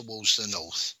way towards the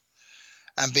north.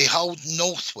 And behold,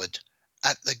 northward,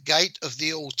 at the gate of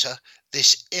the altar,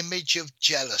 this image of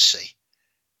jealousy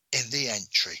in the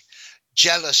entry."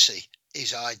 Jealousy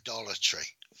is idolatry.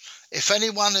 If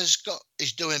anyone is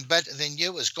doing better than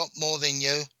you, has got more than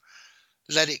you,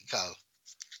 let it go.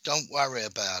 Don't worry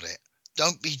about it.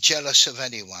 Don't be jealous of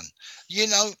anyone. You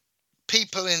know,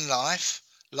 people in life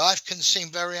can seem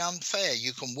very unfair.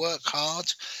 You can work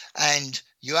hard and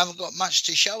you haven't got much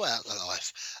to show out of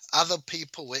life. Other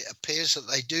people, it appears that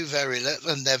they do very little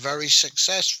and they're very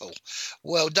successful.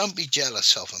 Well, don't be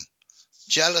jealous of them.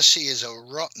 Jealousy is a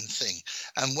rotten thing.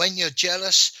 And when you're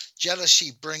jealous,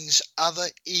 jealousy brings other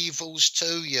evils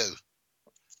to you.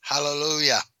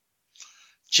 Hallelujah.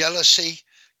 Jealousy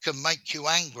can make you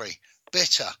angry,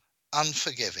 bitter,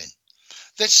 unforgiving.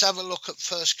 Let's have a look at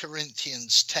 1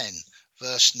 Corinthians 10,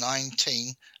 verse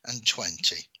 19 and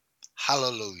 20.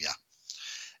 Hallelujah.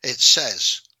 It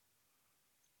says,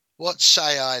 "What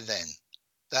say I then?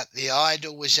 That the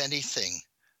idol is anything,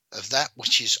 of that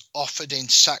which is offered in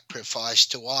sacrifice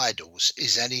to idols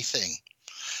is anything.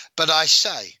 But I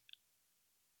say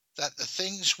that the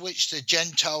things which the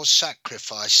Gentiles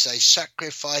sacrifice, they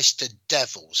sacrifice to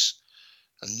devils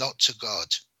and not to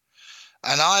God.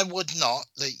 And I would not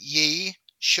that ye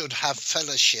should have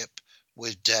fellowship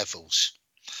with devils."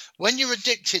 When you're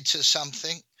addicted to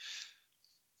something,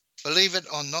 believe it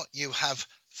or not, you have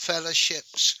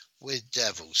fellowships with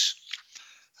devils.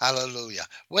 Hallelujah.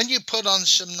 When you put on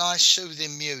some nice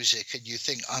soothing music and you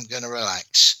think, I'm going to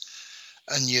relax,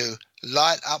 and you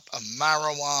light up a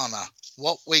marijuana,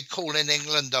 what we call in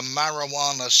England a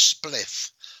marijuana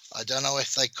spliff. I don't know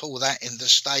if they call that in the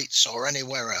States or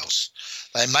anywhere else.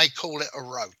 They may call it a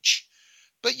roach.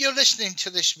 But you're listening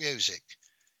to this music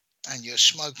and you're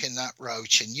smoking that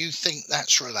roach and you think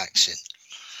that's relaxing.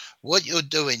 What you're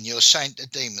doing, you're saying to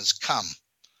demons, come,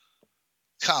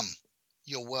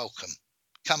 you're welcome.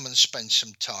 Come and spend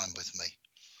some time with me.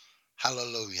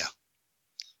 Hallelujah.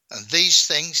 And these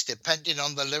things, depending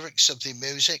on the lyrics of the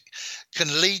music,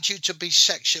 can lead you to be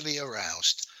sexually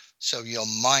aroused. So your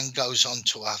mind goes on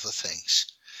to other things.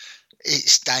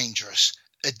 It's dangerous.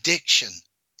 Addiction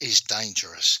is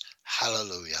dangerous.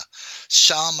 Hallelujah.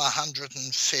 Psalm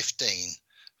 115,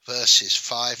 verses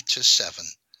 5 to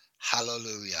 7.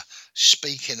 Hallelujah.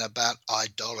 Speaking about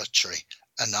idolatry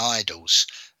and idols.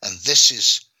 And this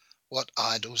is what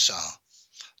idols are.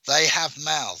 They have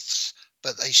mouths,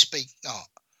 but they speak not.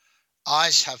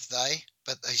 Eyes have they,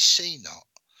 but they see not.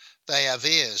 They have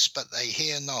ears, but they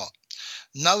hear not.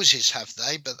 Noses have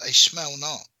they, but they smell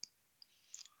not.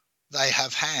 They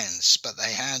have hands, but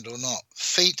they handle not.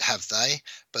 Feet have they,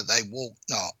 but they walk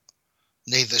not.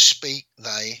 Neither speak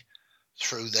they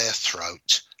through their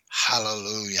throat.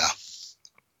 Hallelujah.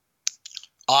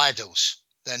 Idols,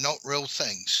 they're not real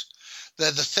things.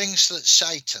 They're the things that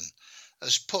Satan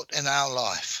has put in our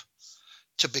life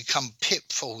to become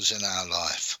pitfalls in our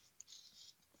life.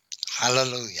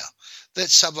 Hallelujah.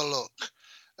 Let's have a look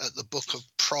at the book of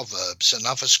Proverbs,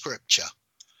 another scripture.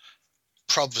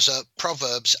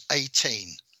 Proverbs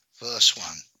 18, verse 1.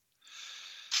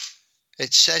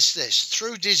 It says this,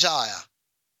 "Through desire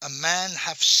a man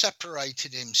hath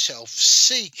separated himself,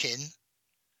 seeking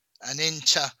and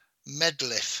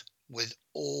intermeddleth with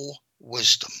all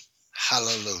wisdom."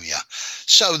 Hallelujah.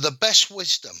 So the best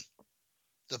wisdom,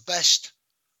 the best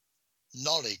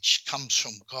knowledge comes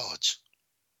from God.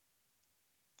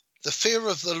 The fear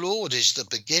of the Lord is the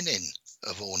beginning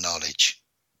of all knowledge.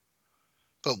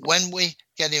 But when we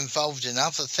get involved in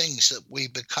other things that we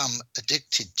become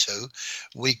addicted to,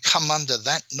 we come under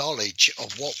that knowledge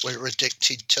of what we're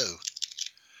addicted to.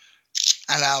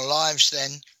 And our lives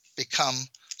then become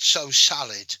so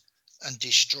sullied and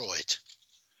destroyed.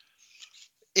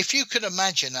 If you could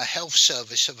imagine a health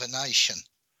service of a nation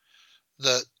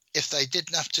that if they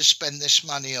didn't have to spend this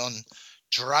money on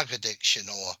drug addiction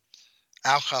or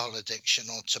alcohol addiction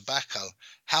or tobacco,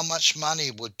 how much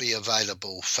money would be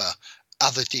available for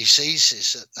other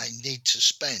diseases that they need to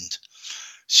spend?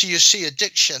 So you see,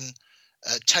 addiction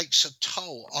takes a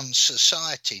toll on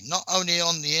society, not only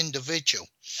on the individual.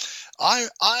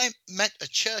 I met a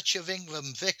Church of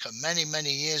England vicar many,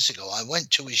 many years ago. I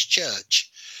went to his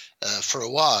church for a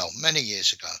while, many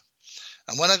years ago.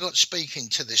 And when I got speaking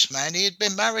to this man, he had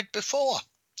been married before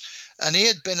and he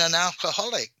had been an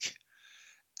alcoholic.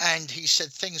 And he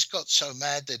said things got so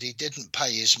mad that he didn't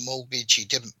pay his mortgage, he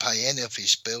didn't pay any of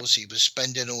his bills, he was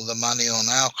spending all the money on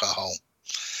alcohol.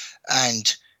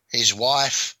 And his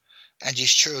wife and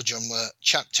his children were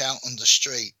chucked out on the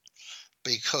street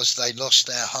because they lost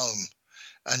their home.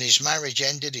 And his marriage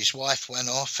ended, his wife went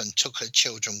off and took her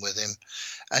children with him.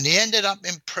 And he ended up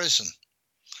in prison.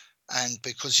 And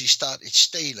because he started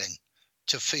stealing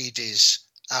to feed his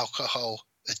alcohol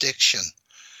addiction.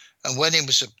 And when he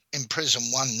was in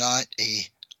prison one night, he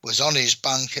was on his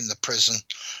bunk in the prison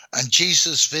and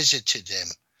Jesus visited him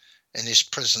in his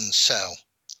prison cell.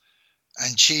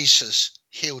 And Jesus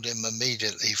healed him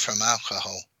immediately from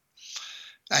alcohol.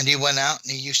 And he went out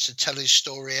and he used to tell his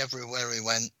story everywhere he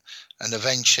went. And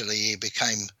eventually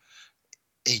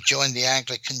he joined the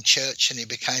Anglican Church and he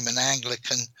became an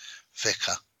Anglican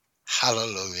vicar.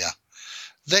 Hallelujah.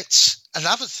 That's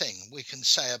another thing we can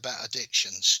say about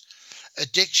addictions.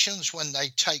 Addictions, when they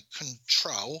take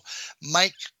control,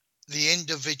 make the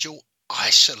individual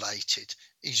isolated.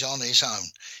 He's on his own.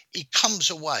 He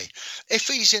comes away. If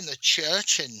he's in the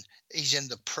church and he's in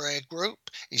the prayer group,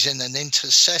 he's in an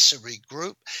intercessory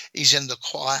group, he's in the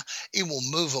choir, he will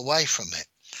move away from it.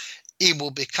 He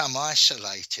will become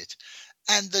isolated.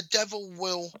 And the devil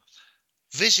will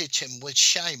visit him with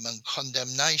shame and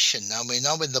condemnation. Now, we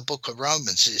know in the book of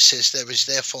Romans it says there is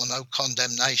therefore no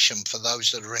condemnation for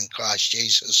those that are in Christ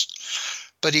Jesus.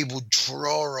 But he will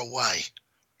draw away.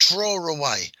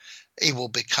 He will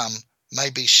become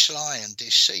maybe sly and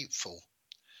deceitful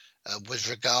with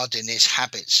regard in his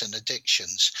habits and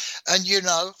addictions. And you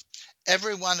know,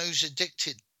 everyone who's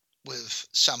addicted with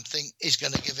something is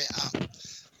going to give it up.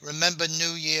 Remember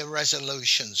New Year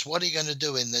resolutions. What are you going to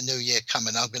do in the new year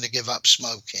coming? I'm going to give up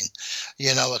smoking.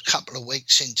 You know, a couple of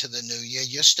weeks into the new year,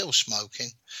 you're still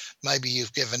smoking. Maybe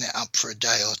you've given it up for a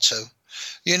day or two.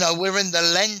 You know, we're in the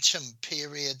Lenten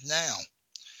period now.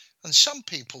 And some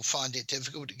people find it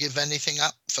difficult to give anything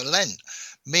up for Lent.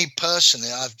 Me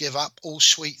personally, I've given up all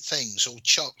sweet things, all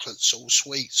chocolates, all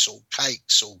sweets, all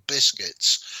cakes, all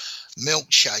biscuits,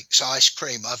 milkshakes, ice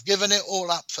cream. I've given it all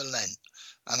up for Lent.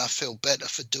 And I feel better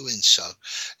for doing so.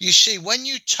 You see, when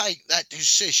you take that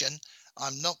decision,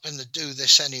 I'm not going to do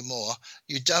this anymore,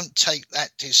 you don't take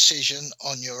that decision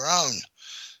on your own.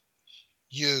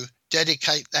 You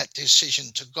dedicate that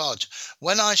decision to God.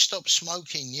 When I stopped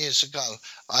smoking years ago,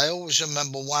 I always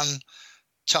remember one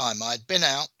time I'd been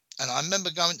out and I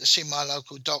remember going to see my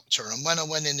local doctor. And when I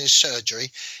went in his surgery,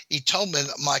 he told me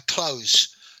that my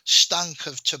clothes stunk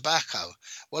of tobacco.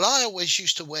 Well, I always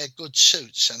used to wear good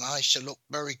suits and I used to look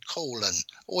very cool and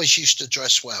always used to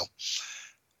dress well.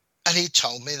 And he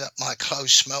told me that my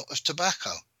clothes smelt of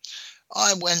tobacco.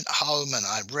 I went home and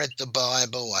I read the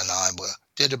Bible and I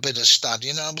did a bit of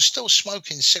studying. I was still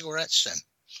smoking cigarettes then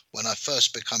when I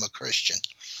first became a Christian.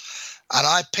 And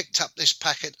I picked up this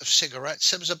packet of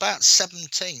cigarettes. There was about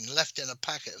 17 left in a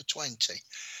packet of 20.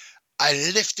 I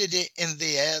lifted it in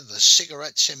the air, the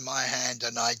cigarettes in my hand,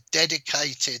 and I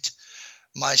dedicated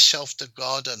myself to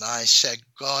God. And I said,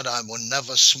 God, I will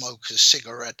never smoke a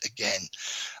cigarette again.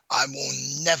 I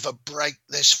will never break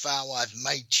this vow I've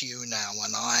made to you now.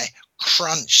 And I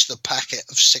crunched the packet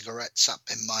of cigarettes up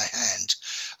in my hand.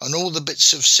 And all the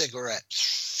bits of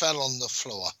cigarettes fell on the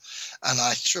floor. And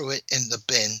I threw it in the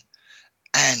bin.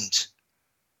 And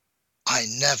I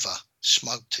never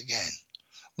smoked again.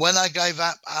 When I gave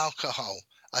up alcohol,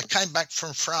 I came back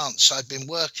from France. I'd been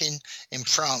working in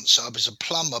France. I was a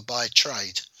plumber by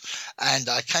trade. And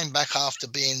I came back after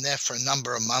being there for a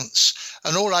number of months.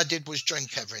 And all I did was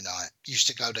drink every night. Used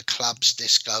to go to clubs,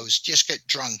 discos, just get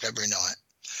drunk every night.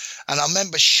 And I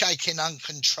remember shaking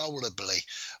uncontrollably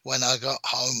when I got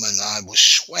home and I was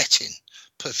sweating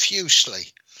profusely.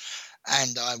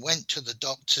 And I went to the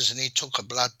doctors and he took a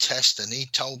blood test and he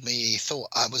told me he thought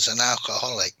I was an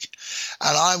alcoholic.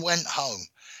 And I went home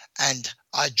and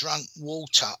I drank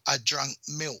water, I drank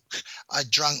milk, I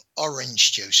drank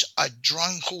orange juice, I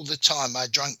drank all the time, I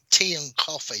drank tea and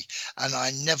coffee, and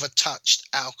I never touched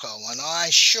alcohol. And I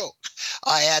shook,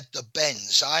 I had the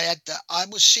bends, I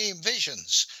was seeing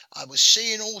visions, I was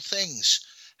seeing all things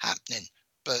happening,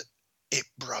 but it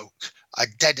broke. I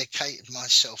dedicated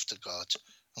myself to God.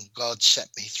 And God set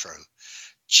me through.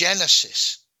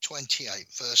 Genesis 28,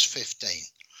 verse 15.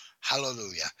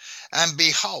 Hallelujah. And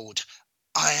behold,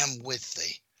 I am with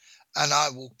thee, and I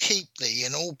will keep thee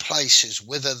in all places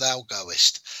whither thou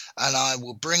goest, and I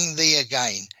will bring thee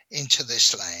again into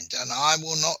this land, and I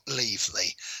will not leave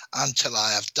thee until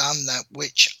I have done that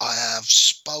which I have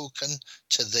spoken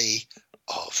to thee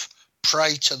of.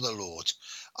 Pray to the Lord.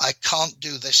 I can't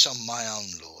do this on my own,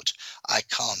 Lord. I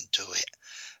can't do it.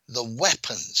 The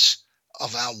weapons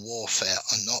of our warfare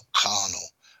are not carnal.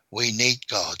 We need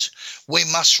God. We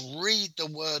must read the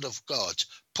word of God.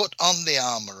 Put on the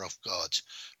armor of God.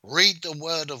 Read the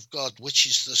word of God, which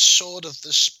is the sword of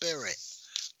the Spirit.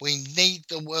 We need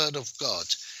the word of God.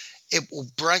 It will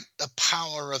break the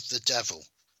power of the devil.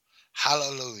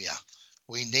 Hallelujah.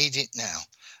 We need it now.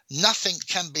 Nothing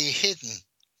can be hidden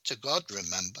to God,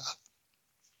 remember.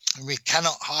 We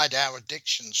cannot hide our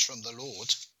addictions from the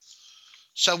Lord.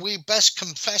 So we best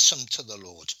confess them to the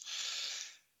Lord.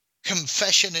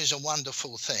 Confession is a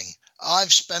wonderful thing.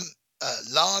 I've spent a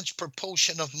large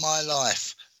proportion of my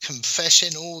life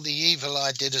confessing all the evil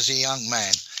I did as a young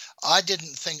man. I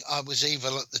didn't think I was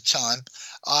evil at the time.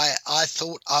 I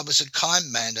thought I was a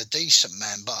kind man, a decent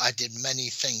man, but I did many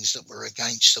things that were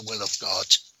against the will of God.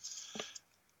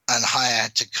 And I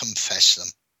had to confess them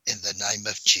in the name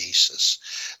of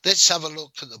Jesus. Let's have a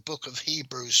look at the book of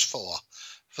Hebrews 4,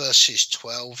 verses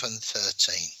 12 and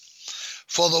 13.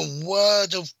 For the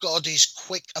word of God is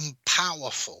quick and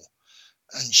powerful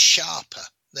and sharper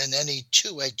than any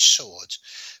two-edged sword,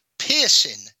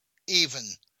 piercing even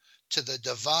to the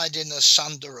dividing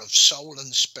asunder of soul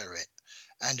and spirit,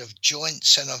 and of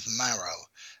joints and of marrow,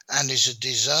 and is a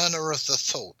discerner of the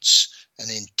thoughts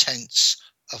and intents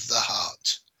of the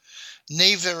heart.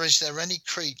 Neither is there any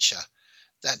creature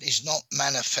that is not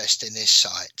manifest in his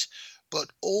sight, but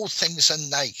all things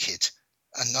are naked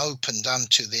and opened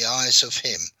unto the eyes of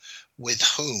him with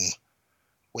whom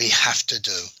we have to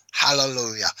do.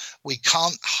 Hallelujah. We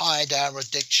can't hide our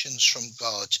addictions from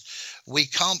God. We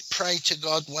can't pray to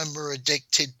God when we're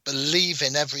addicted,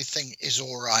 believing everything is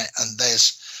all right and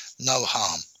there's no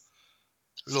harm.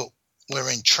 Look,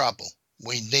 we're in trouble.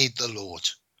 We need the Lord.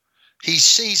 He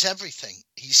sees everything.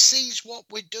 He sees what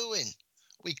we're doing.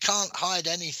 We can't hide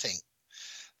anything.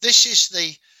 This is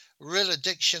the real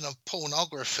addiction of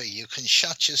pornography. You can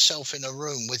shut yourself in a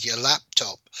room with your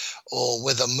laptop or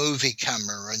with a movie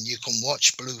camera and you can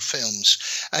watch blue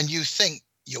films, and you think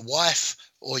your wife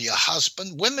or your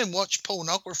husband, women watch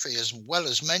pornography as well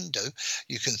as men do.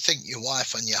 You can think your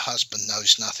wife and your husband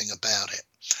knows nothing about it,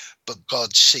 but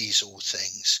God sees all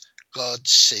things. God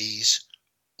sees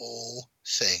all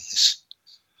things.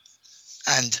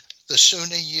 And the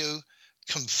sooner you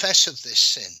confess of this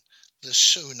sin, the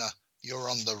sooner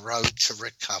you're on the road to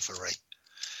recovery.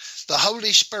 The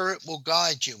Holy Spirit will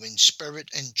guide you in spirit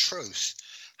and truth.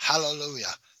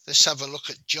 Hallelujah. Let's have a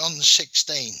look at John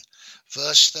 16,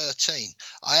 verse 13.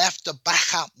 I have to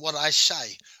back up what I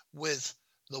say with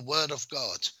the word of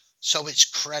God, so it's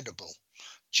credible.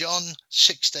 John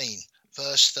 16,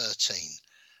 verse 13.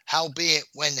 Howbeit,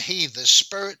 when he, the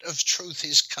Spirit of truth,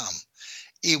 is come,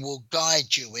 he will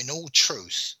guide you in all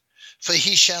truth. For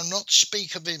he shall not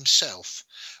speak of himself,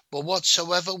 but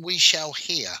whatsoever we shall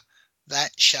hear,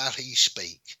 that shall he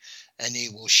speak, and he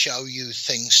will show you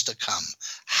things to come.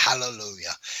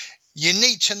 Hallelujah. You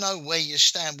need to know where you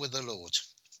stand with the Lord.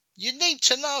 You need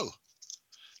to know.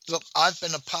 Look, I've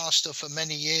been a pastor for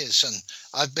many years, and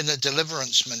I've been a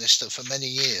deliverance minister for many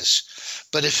years.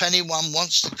 But if anyone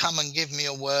wants to come and give me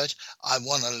a word, I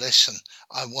want to listen.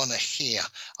 I want to hear.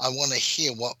 I want to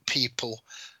hear what people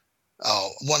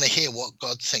want to hear what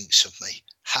God thinks of me.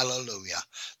 Hallelujah.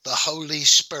 The Holy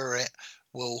Spirit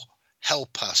will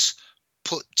help us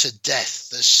put to death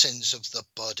the sins of the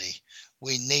body.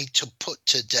 We need to put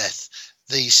to death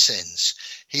these sins.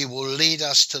 He will lead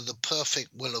us to the perfect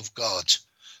will of God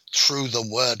through the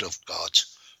word of God.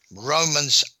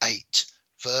 Romans 8,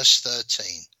 verse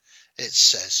 13. It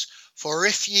says, for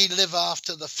if ye live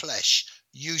after the flesh,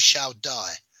 you shall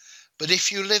die. But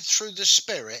if you live through the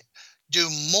Spirit, do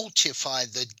mortify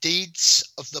the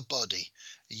deeds of the body,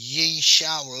 ye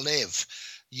shall live.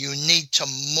 You need to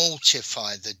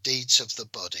mortify the deeds of the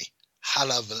body.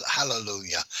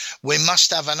 Hallelujah. We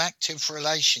must have an active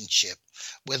relationship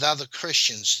with other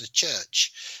Christians, the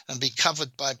church, and be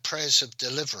covered by prayers of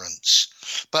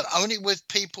deliverance, but only with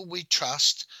people we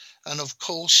trust, and of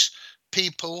course,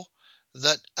 people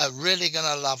that are really going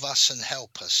to love us and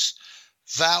help us.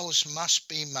 Vows must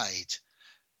be made.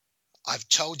 I've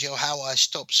told you how I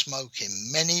stopped smoking.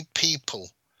 Many people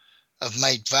have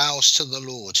made vows to the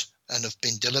Lord and have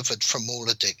been delivered from all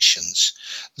addictions.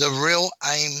 The real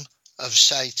aim of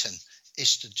Satan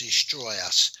is to destroy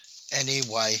us any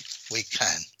way we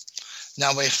can.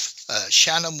 Now, if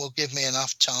Shannon will give me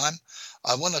enough time,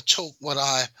 I want to talk. What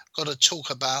I got to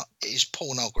talk about is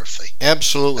pornography.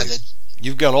 Absolutely.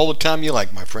 You've got all the time you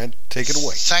like, my friend. Take it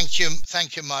away.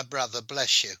 Thank you, my brother.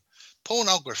 Bless you.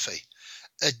 Pornography.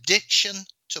 Addiction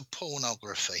to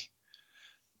pornography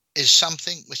is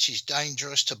something which is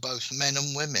dangerous to both men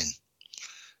and women.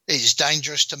 It is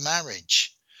dangerous to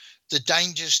marriage. The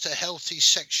dangers to healthy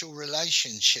sexual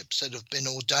relationships that have been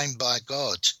ordained by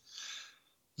God.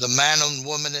 The man and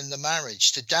woman in the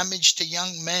marriage. The damage to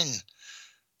young men,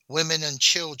 women and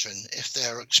children if they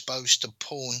are exposed to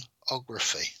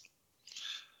pornography.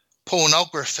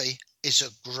 Pornography is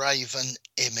a graven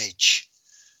image.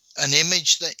 An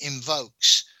image that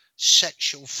invokes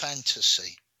sexual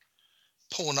fantasy.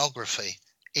 Pornography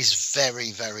is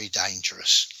very, very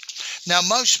dangerous. Now,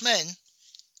 most men,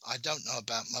 I don't know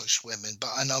about most women,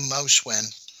 but I know most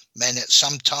men at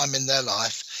some time in their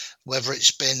life, whether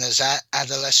it's been as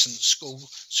adolescent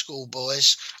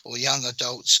schoolboys or young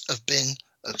adults, have been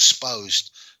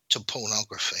exposed to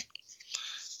pornography.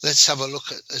 Let's have a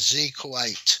look at Ezekiel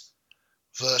 8,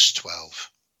 verse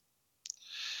 12.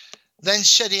 Then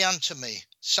said he unto me,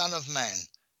 Son of man,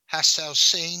 hast thou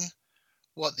seen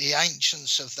what the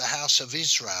ancients of the house of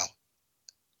Israel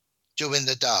do in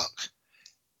the dark?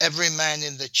 Every man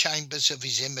in the chambers of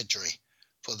his imagery,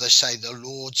 for they say, the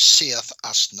Lord seeth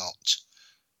us not.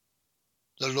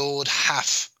 The Lord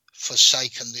hath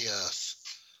forsaken the earth.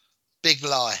 Big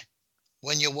lie.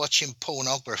 When you're watching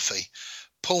pornography,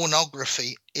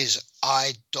 pornography is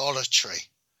idolatry,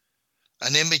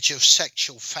 an image of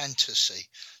sexual fantasy,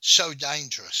 so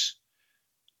dangerous.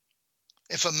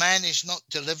 If a man is not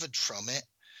delivered from it,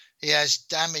 he has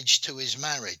damage to his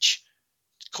marriage,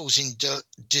 causing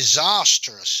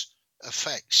disastrous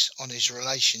effects on his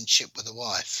relationship with a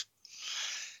wife.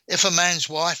 If a man's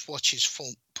wife watches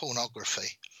pornography,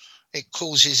 it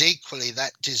causes equally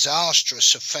that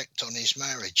disastrous effect on his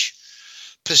marriage,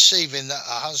 perceiving that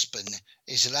her husband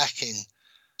is lacking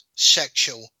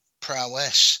sexual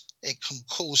prowess. It can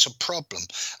cause a problem.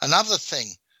 Another thing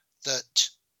that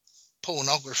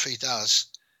pornography does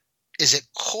is it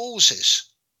causes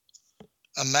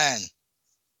a man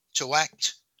to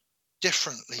act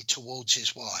differently towards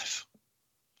his wife.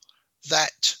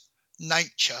 That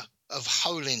nature of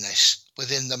holiness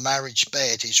within the marriage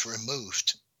bed is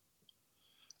removed,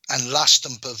 and lust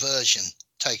and perversion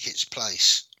take its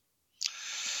place.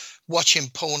 Watching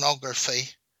pornography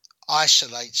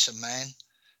isolates a man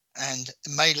and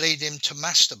may lead him to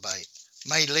masturbate,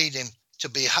 may lead him to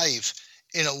behave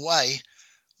in a way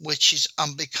which is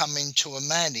unbecoming to a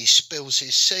man. He spills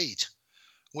his seed,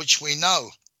 which we know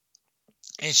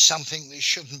is something that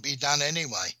shouldn't be done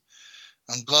anyway.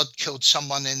 And God killed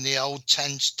someone in the Old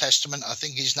Testament, I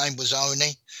think his name was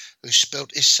Oni, who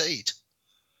spilt his seed.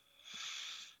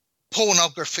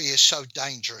 Pornography is so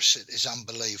dangerous, it is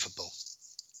unbelievable.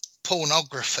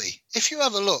 Pornography, if you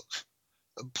have a look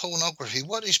at pornography,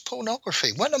 what is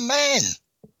pornography? When a man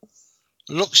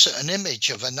looks at an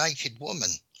image of a naked woman,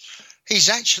 he's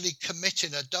actually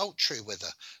committing adultery with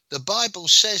her. The Bible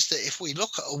says that if we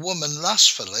look at a woman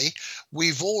lustfully,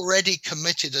 we've already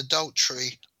committed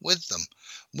adultery with them.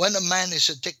 When a man is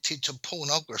addicted to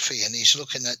pornography and he's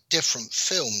looking at different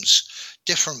films,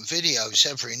 different videos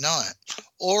every night,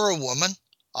 or a woman,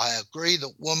 I agree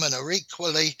that women are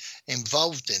equally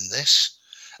involved in this.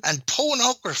 And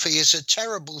pornography is a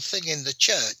terrible thing in the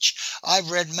church. I've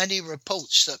read many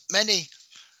reports that many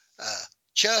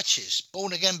churches,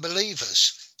 born-again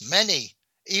believers, many,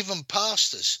 even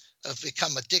pastors, have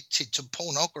become addicted to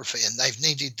pornography and they've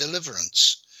needed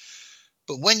deliverance.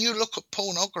 But when you look at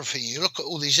pornography, you look at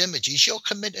all these images, you're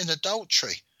committing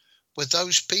adultery with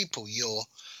those people you're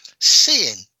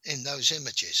seeing in those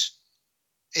images.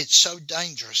 It's so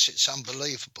dangerous, it's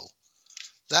unbelievable.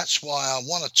 That's why I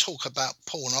want to talk about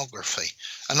pornography.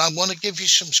 And I want to give you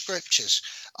some scriptures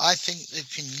I think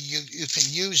that you can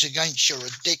use against your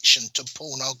addiction to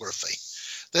pornography.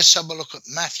 Let's have a look at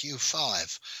Matthew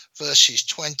 5, verses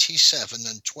 27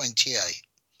 and 28.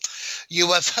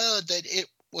 You have heard that it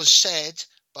was said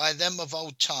by them of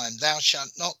old time, thou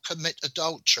shalt not commit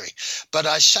adultery. But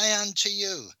I say unto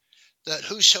you, that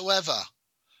whosoever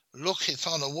looketh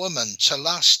on a woman to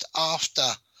lust after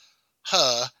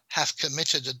her hath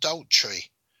committed adultery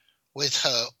with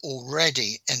her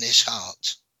already in his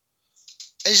heart.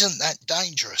 Isn't that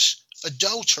dangerous?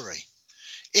 Adultery.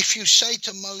 If you say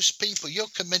to most people, you're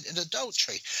committing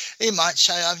adultery, he might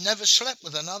say, I've never slept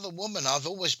with another woman. I've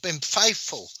always been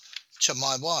faithful to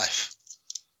my wife.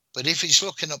 But if he's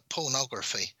looking at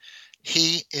pornography,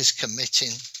 he is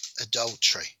committing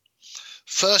adultery.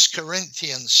 1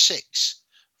 Corinthians 6,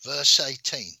 verse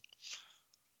 18.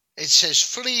 It says,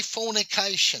 flee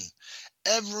fornication.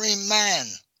 Every man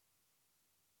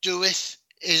doeth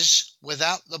is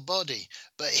without the body,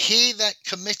 but he that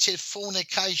committeth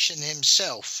fornication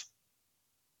himself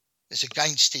is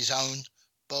against his own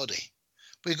body.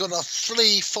 We've got to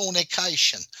flee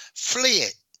fornication. Flee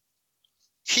it.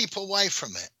 Keep away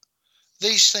from it.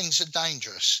 These things are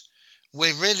dangerous.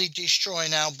 We're really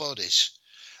destroying our bodies.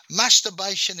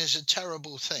 Masturbation is a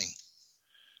terrible thing.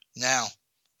 Now,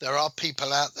 there are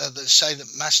people out there that say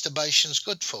that masturbation is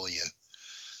good for you.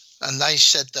 And they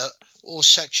said that all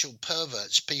sexual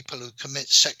perverts, people who commit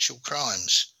sexual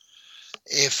crimes,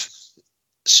 if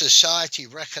society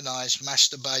recognized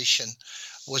masturbation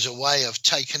was a way of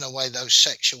taking away those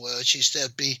sexual urges,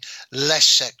 there'd be less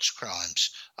sex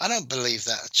crimes. I don't believe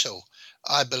that at all.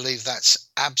 I believe that's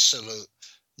absolute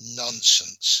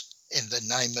nonsense. In the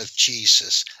name of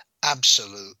Jesus,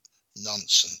 absolute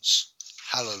nonsense.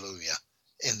 Hallelujah.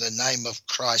 In the name of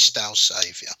Christ our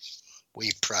Saviour.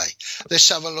 we pray. Let's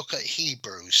have a look at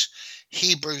Hebrews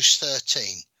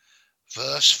 13,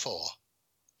 verse 4.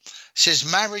 It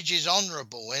says, marriage is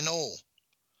honourable in all,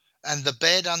 and the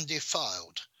bed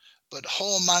undefiled, but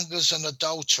whoremongers and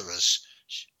adulterers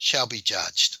shall be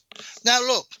judged. Now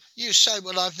look, you say,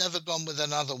 well, I've never gone with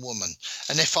another woman,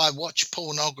 and if I watch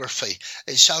pornography,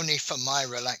 it's only for my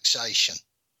relaxation.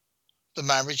 The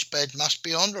marriage bed must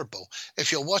be honourable.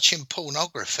 If you're watching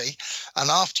pornography, and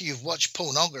after you've watched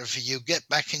pornography, you get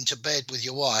back into bed with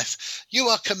your wife, you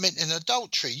are committing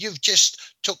adultery. You've just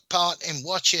took part in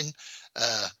watching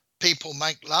people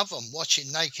make love and watching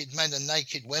naked men and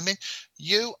naked women.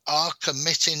 You are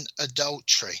committing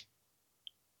adultery,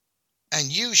 and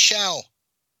you shall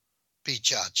be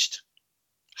judged.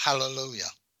 Hallelujah.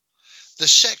 The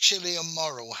sexually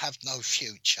immoral have no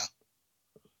future.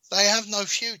 They have no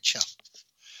future.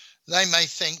 They may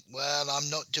think, well, I'm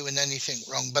not doing anything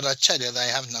wrong, but I tell you, they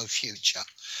have no future,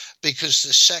 because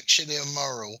the sexually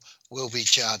immoral will be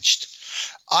judged.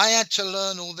 I had to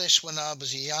learn all this when I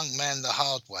was a young man the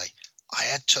hard way. I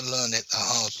had to learn it the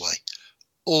hard way.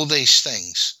 All these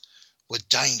things were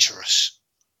dangerous.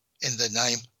 In the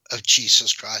name of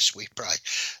Jesus Christ, we pray.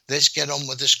 Let's get on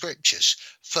with the scriptures.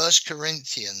 1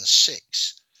 Corinthians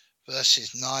 6,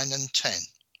 verses 9 and 10.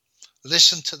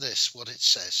 Listen to this, what it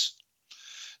says.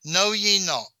 Know ye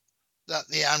not that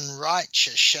the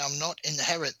unrighteous shall not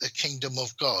inherit the kingdom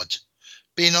of God?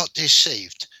 Be not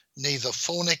deceived, neither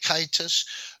fornicators,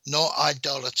 nor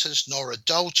idolaters, nor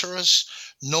adulterers,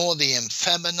 nor the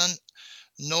effeminate,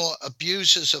 nor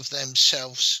abusers of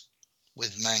themselves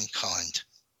with mankind.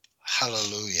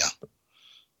 Hallelujah.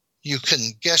 You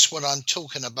can guess what I'm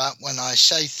talking about when I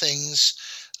say things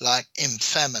like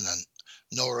effeminate,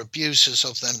 nor abusers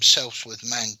of themselves with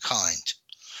mankind.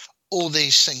 All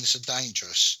these things are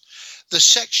dangerous. The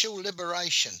sexual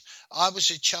liberation. I was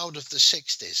a child of the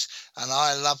 60s, and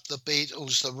I loved the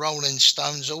Beatles, the Rolling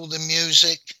Stones, all the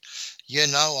music. You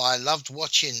know, I loved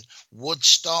watching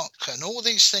Woodstock and all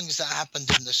these things that happened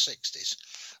in the 60s.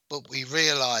 But we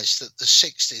realised that the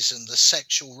 60s and the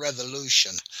sexual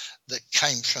revolution that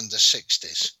came from the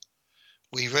 60s,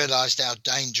 we realised how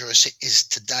dangerous it is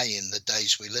today in the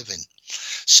days we live in.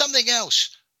 Something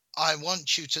else I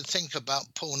want you to think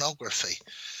about pornography.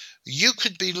 You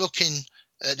could be looking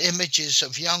at images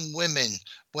of young women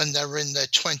when they're in their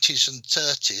 20s and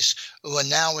 30s who are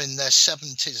now in their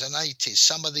 70s and 80s.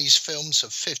 Some of these films are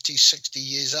 50, 60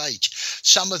 years age.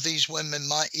 Some of these women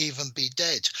might even be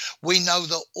dead. We know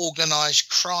that organised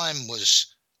crime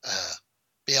was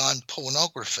behind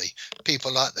pornography.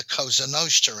 People like the Cosa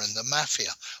Nostra and the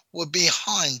Mafia were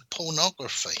behind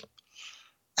pornography.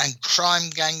 And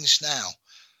crime gangs now,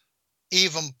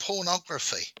 even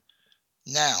pornography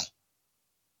now,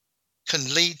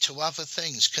 can lead to other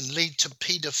things, can lead to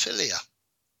paedophilia.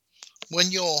 When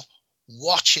you're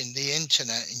watching the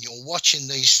internet and you're watching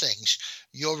these things,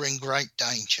 you're in great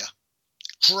danger.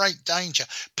 Great danger.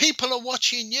 People are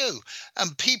watching you,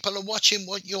 and people are watching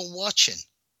what you're watching.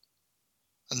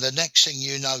 And the next thing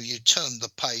you know, you turn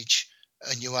the page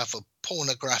and you have a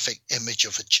pornographic image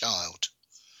of a child.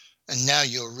 And now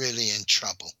you're really in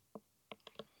trouble.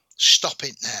 Stop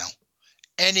it now.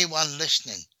 Anyone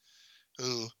listening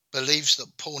who believes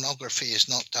that pornography is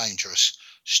not dangerous,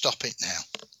 stop it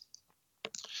now.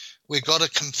 We've got to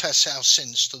confess our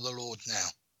sins to the Lord now.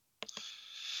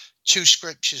 2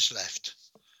 scriptures left.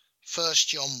 1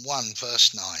 John 1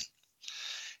 verse 9.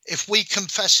 If we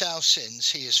confess our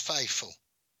sins, he is faithful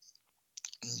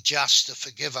and just to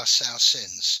forgive us our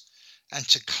sins and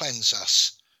to cleanse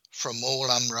us from all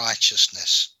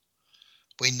unrighteousness.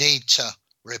 We need to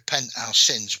repent our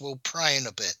sins. We'll pray in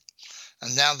a bit.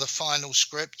 And now the final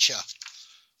scripture,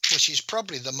 which is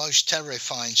probably the most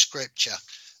terrifying scripture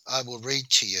I will read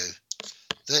to you.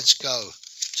 Let's go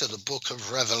to the book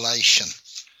of Revelation,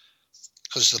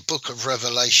 because the book of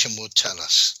Revelation will tell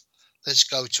us. Let's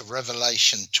go to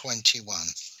Revelation 21,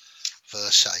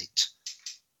 verse 8.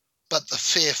 But the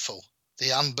fearful,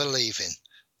 the unbelieving,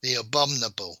 the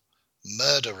abominable,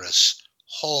 murderers,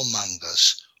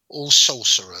 whoremongers, all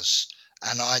sorcerers,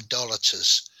 and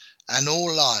idolaters, and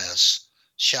all liars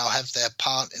shall have their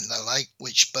part in the lake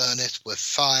which burneth with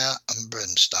fire and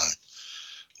brimstone,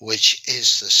 which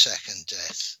is the second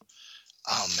death.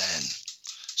 Amen.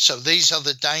 So these are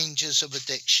the dangers of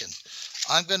addiction.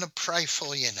 I'm going to pray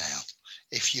for you now,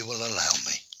 if you will allow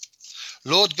me.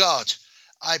 Lord God,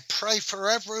 I pray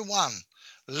for everyone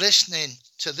listening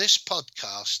to this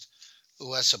podcast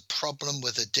who has a problem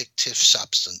with addictive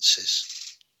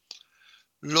substances.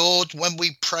 Lord, when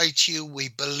we pray to you, we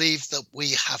believe that we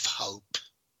have hope.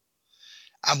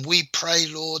 And we pray,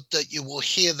 Lord, that you will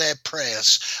hear their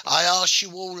prayers. I ask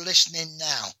you all listening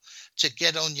now to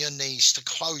get on your knees, to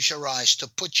close your eyes, to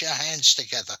put your hands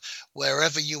together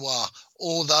wherever you are,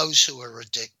 all those who are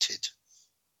addicted.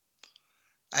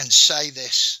 And say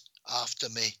this after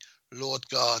me: Lord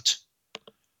God,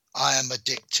 I am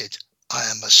addicted. I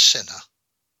am a sinner.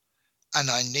 And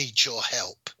I need your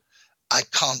help. I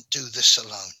can't do this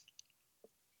alone.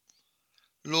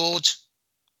 Lord,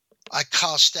 I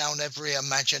cast down every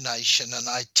imagination and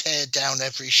I tear down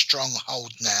every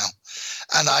stronghold now.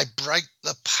 And I break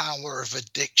the power of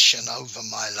addiction over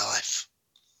my life.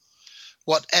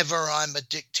 Whatever I'm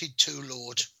addicted to,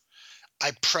 Lord,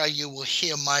 I pray you will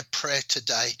hear my prayer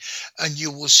today and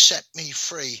you will set me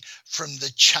free from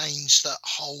the chains that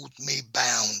hold me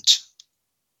bound.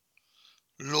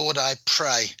 Lord, I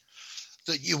pray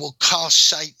that you will cast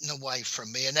Satan away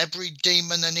from me and every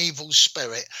demon and evil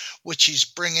spirit which is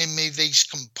bringing me these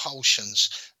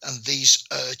compulsions and these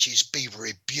urges be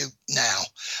rebuked now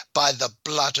by the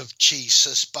blood of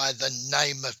Jesus, by the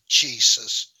name of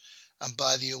Jesus, and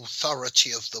by the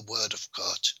authority of the word of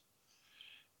God.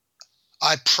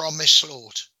 I promise,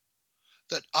 Lord,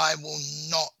 that I will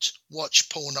not watch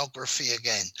pornography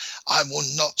again. I will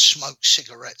not smoke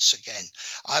cigarettes again.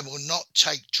 I will not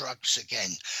take drugs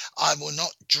again. I will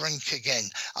not drink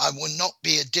again. I will not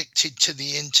be addicted to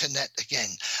the internet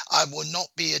again. I will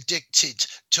not be addicted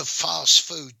to fast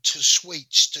food, to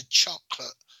sweets, to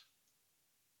chocolate.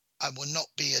 I will not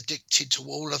be addicted to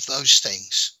all of those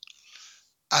things.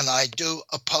 And I do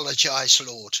apologize,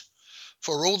 Lord,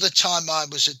 for all the time I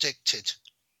was addicted.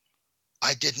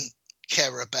 I didn't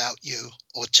care about you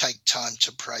or take time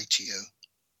to pray to you.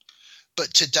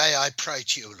 But today I pray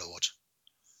to you, Lord,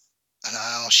 and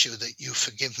I ask you that you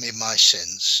forgive me my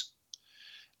sins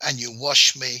and you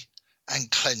wash me and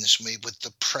cleanse me with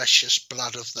the precious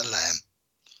blood of the Lamb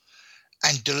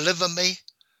and deliver me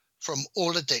from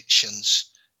all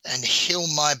addictions and heal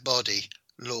my body,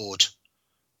 Lord,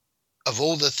 of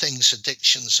all the things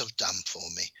addictions have done for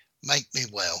me. Make me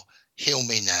well. Heal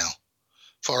me now.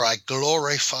 For I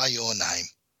glorify your name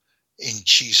in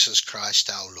Jesus Christ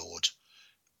our Lord.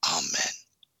 Amen.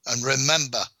 And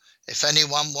remember, if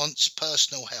anyone wants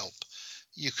personal help,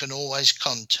 you can always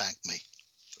contact me.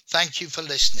 Thank you for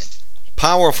listening.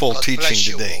 Powerful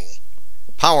teaching today.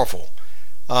 Powerful.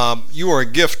 You are a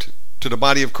gift to the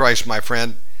body of Christ, my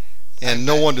friend, and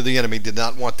no wonder the enemy did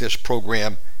not want this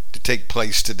program to take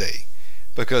place today,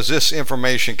 because this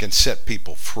information can set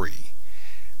people free.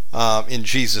 In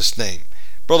Jesus' name.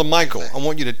 Brother Michael, I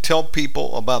want you to tell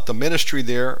people about the ministry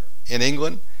there in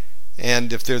England,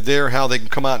 and if they're there, how they can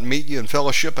come out and meet you in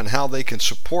fellowship and how they can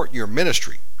support your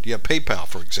ministry. Do you have PayPal,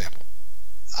 for example?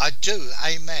 I do.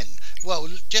 Amen. Well,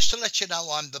 just to let you know,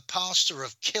 I'm the pastor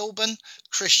of Kilburn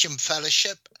Christian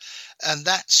Fellowship, and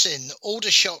that's in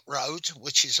Aldershot Road,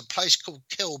 which is a place called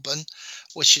Kilburn,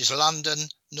 which is London,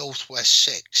 Northwest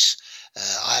 6.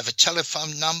 I have a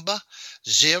telephone number,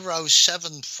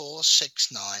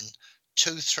 07469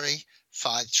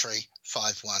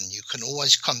 235351. You can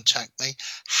always contact me.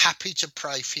 Happy to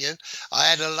pray for you. I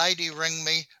had a lady ring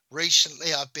me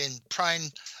recently. I've been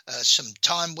praying some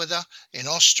time with her in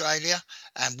Australia,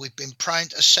 and we've been praying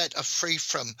to set her free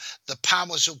from the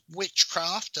powers of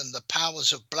witchcraft and the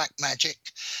powers of black magic,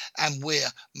 and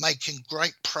we're making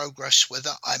great progress with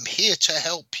her. I'm here to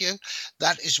help you.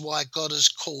 That is why God has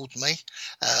called me.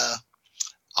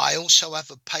 I also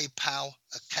have a PayPal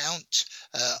account.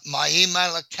 My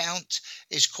email account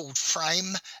is called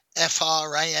Frame,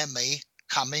 F-R-A-M-E,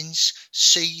 Cummins,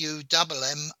 C-U-M-M-I-N-S,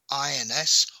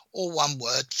 all one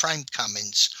word, Frame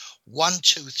Cummins,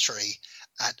 123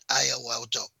 at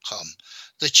AOL.com.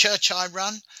 The church I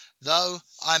run, though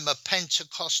I'm a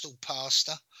Pentecostal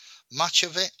pastor, much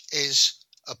of it is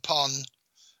upon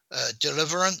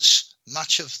deliverance.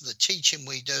 Much of the teaching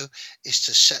we do is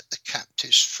to set the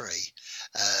captives free.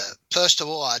 First of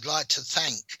all, I'd like to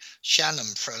thank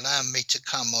Shannon for allowing me to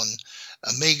come on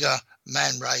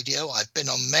Omegaman Radio. I've been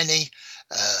on many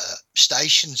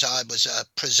stations. I was a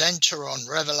presenter on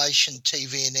Revelation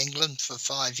TV in England for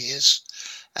 5 years,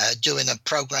 doing a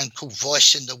program called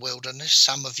Voice in the Wilderness.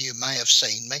 Some of you may have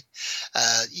seen me.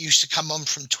 Used to come on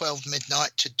from 12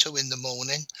 midnight to 2 in the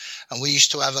morning, and we used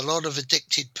to have a lot of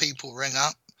addicted people ring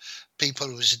up. People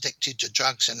who was addicted to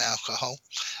drugs and alcohol,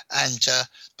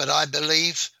 but I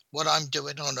believe what I'm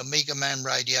doing on Omegaman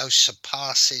Radio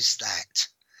surpasses that,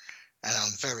 and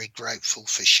I'm very grateful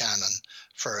for Shannon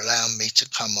for allowing me to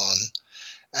come on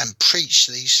and preach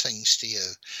these things to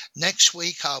you. Next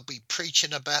week I'll be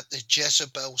preaching about the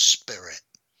Jezebel spirit.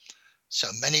 So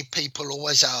many people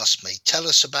always ask me, tell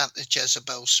us about the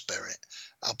Jezebel spirit.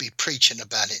 I'll be preaching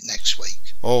about it next week.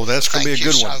 Oh, that's going to be a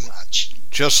good one. Thank you so much.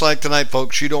 Just like tonight,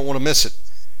 folks, you don't want to miss it.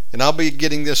 And I'll be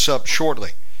getting this up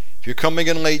shortly. If you're coming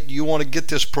in late, you want to get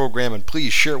this program, and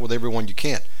please share it with everyone you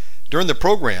can. During the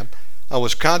program, I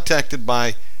was contacted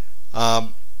by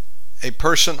a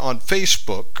person on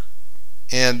Facebook,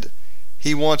 and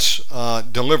he wants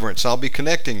deliverance. I'll be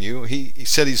connecting you. He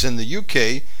said he's in the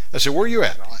UK. I said, where are you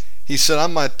at? Right. He said,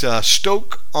 I'm at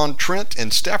Stoke-on-Trent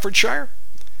in Staffordshire.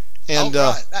 And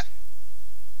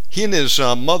he and his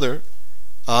mother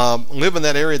live in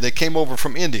that area. They came over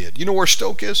from India. Do you know where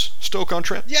Stoke is?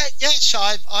 Stoke-on-Trent? Yes,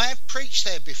 I have preached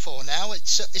there before now.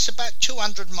 It's about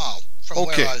 200 miles from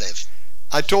where I live.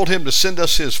 I told him to send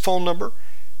us his phone number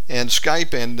and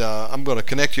Skype, and I'm going to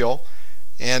connect y'all.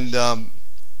 And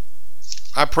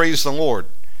I praise the Lord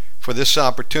for this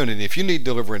opportunity. If you need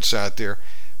deliverance out there,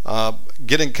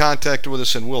 get in contact with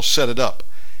us and we'll set it up.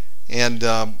 And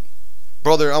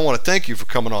brother, I want to thank you for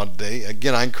coming on today.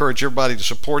 Again, I encourage everybody to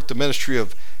support the ministry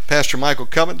of Pastor Michael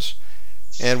Cummins,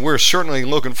 and we're certainly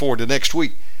looking forward to next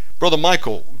week. Brother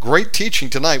Michael, great teaching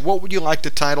tonight. What would you like to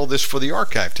title this for the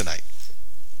archive tonight?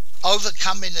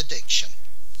 Overcoming Addiction.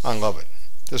 I love it.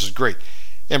 This is great.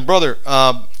 And brother,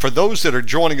 for those that are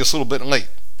joining us a little bit late,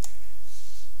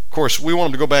 of course, we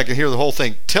want them to go back and hear the whole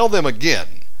thing. Tell them again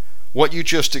what you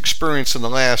just experienced in the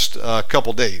last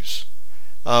couple days,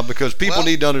 because people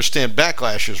need to understand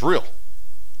backlash is real.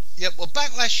 Yeah, well,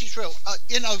 backlash is real.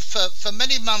 For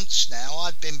many months now,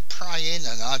 I've been praying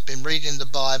and I've been reading the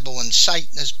Bible, and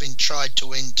Satan has been tried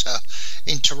to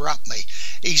interrupt me.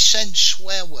 He sends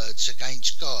swear words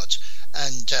against God,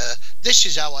 and this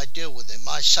is how I deal with him.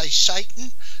 I say,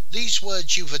 Satan, these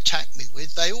words you've attacked me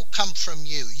with, they all come from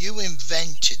you. You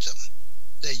invented them.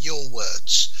 They're your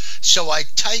words. So I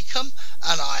take them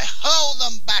and I hurl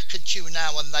them back at you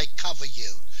now, and they cover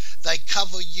you. They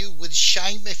cover you with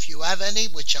shame, if you have any,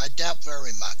 which I doubt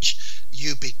very much.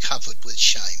 You be covered with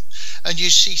shame. And you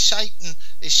see, Satan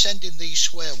is sending these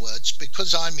swear words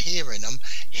because I'm hearing them.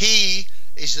 He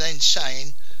is then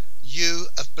saying, you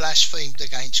have blasphemed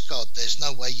against God. There's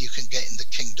no way you can get in the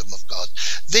kingdom of God.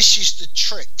 This is the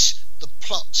tricks, the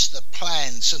plots, the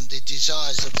plans, and the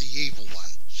desires of the evil one.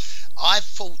 I've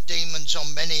fought demons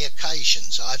on many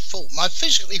occasions. I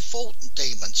physically fought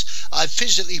demons. I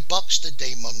physically boxed a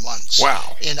demon once.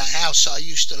 Wow. In a house I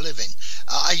used to live in.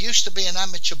 I used to be an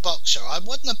amateur boxer. I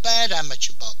wasn't a bad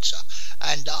amateur boxer.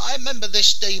 And I remember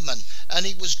this demon, and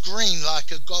he was green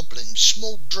like a goblin,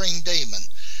 small green demon.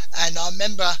 And I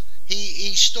remember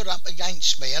he stood up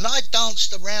against me, and I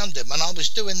danced around him, and I was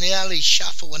doing the alley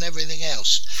shuffle and everything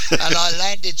else, and I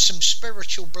landed some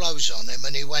spiritual blows on him,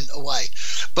 and he went away.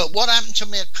 But what happened to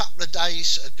me a couple of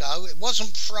days ago, it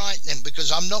wasn't frightening,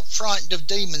 because I'm not frightened of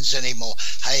demons anymore.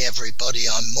 Hey everybody,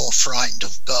 I'm more frightened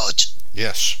of God.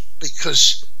 Yes.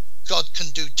 Because God can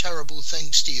do terrible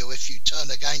things to you if you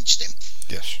turn against him.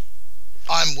 Yes.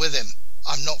 I'm with him.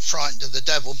 I'm not frightened of the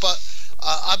devil. But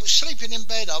I was sleeping in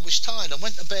bed. I was tired. I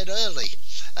went to bed early.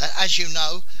 As you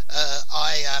know,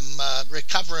 I am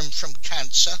recovering from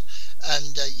cancer,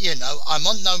 and I'm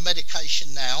on no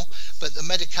medication now, but the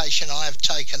medication I have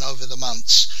taken over the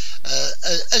months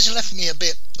has left me a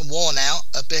bit worn out,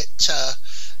 a bit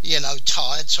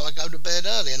tired, so I go to bed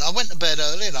early. And I went to bed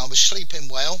early, and I was sleeping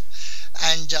well,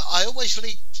 and I always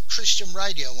leave Christian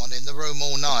radio on in the room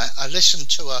all night. I listen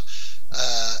to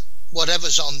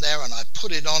whatever's on there, and I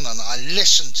put it on, and I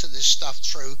listen to this stuff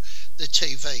through the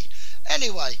TV.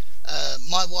 Anyway,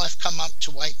 my wife come up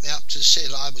to wake me up to see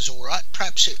that I was all right.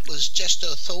 Perhaps it was just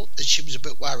her thought that she was a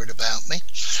bit worried about me.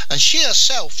 And she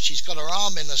herself, she's got her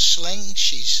arm in a sling.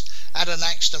 She's had an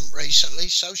accident recently,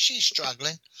 so she's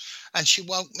struggling. And she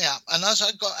woke me up. And as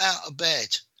I got out of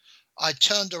bed, I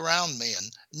turned around me,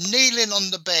 and kneeling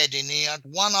on the bed, and he had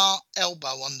one elbow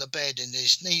on the bed and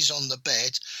his knees on the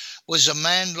bed, was a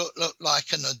man looked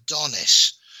like an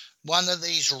Adonis, one of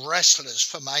these wrestlers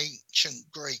from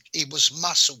ancient Greek. He was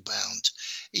muscle bound.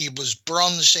 He was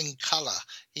bronze in colour.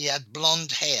 He had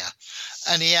blonde hair,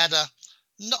 and he had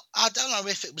I don't know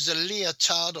if it was a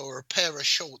leotard or a pair of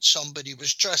shorts on, but he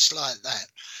was dressed like that.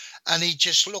 And he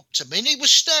just looked at me, and he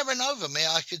was staring over me.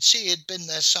 I could see he'd been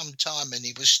there some time, and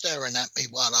he was staring at me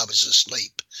while I was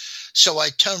asleep. So I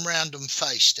turned round and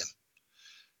faced him.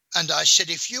 And I said,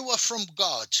 if you are from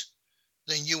God,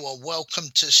 then you are welcome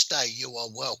to stay. You are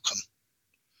welcome.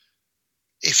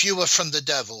 If you are from the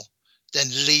devil, then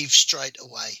leave straight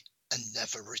away and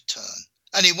never return.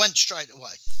 And he went straight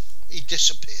away. He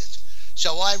disappeared.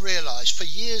 So I realised for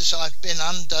years I've been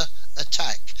under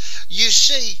attack. You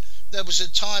see, there was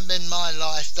a time in my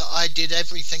life that I did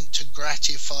everything to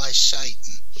gratify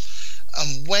Satan.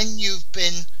 And when you've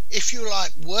been, if you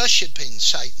like, worshipping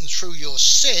Satan through your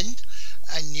sin,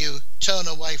 and you turn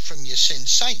away from your sin,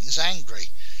 Satan's angry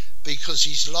because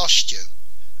he's lost you,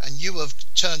 and you have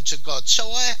turned to God. So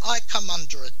I come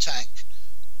under attack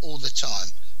all the time.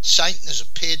 Satan has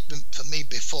appeared for me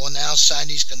before now, saying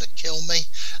he's going to kill me,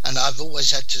 and I've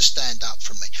always had to stand up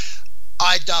for me.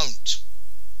 I don't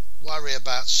worry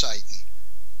about Satan.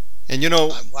 And you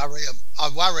know, I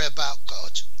worry about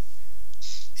God.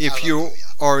 If Hallelujah. you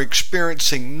are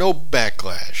experiencing no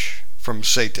backlash from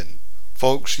Satan,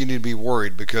 folks, you need to be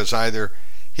worried, because either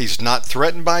he's not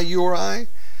threatened by you or I,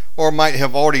 or might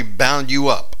have already bound you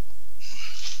up.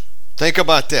 Think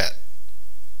about that.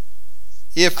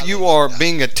 If you are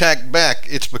being attacked back,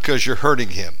 it's because you're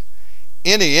hurting him.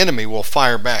 Any enemy will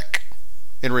fire back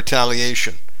in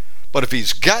retaliation. But if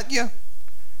he's got you,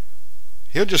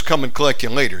 he'll just come and collect you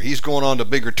later. He's going on to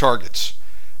bigger targets.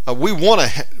 We want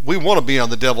to be on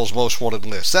the devil's most wanted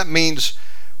list. That means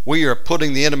we are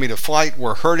putting the enemy to flight.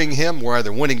 We're hurting him. We're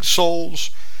either winning souls,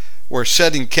 we're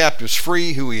setting captives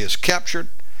free who he has captured,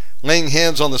 laying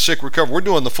hands on the sick, recover. We're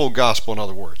doing the full gospel, in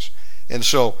other words. And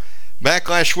so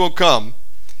backlash will come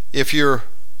if you're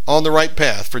on the right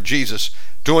path for Jesus,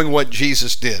 doing what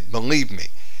Jesus did. Believe me,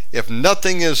 if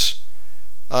nothing is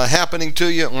happening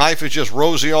to you, life is just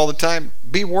rosy all the time,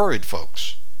 be worried,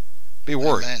 folks. Be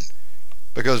worried. Amen.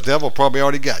 Because the devil probably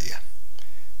already got you.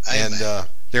 Amen. And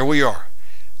there we are.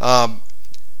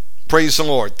 Praise the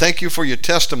Lord. Thank you for your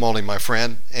testimony, my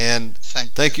friend. And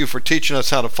thank you for teaching us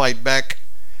how to fight back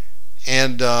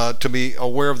and to be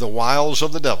aware of the wiles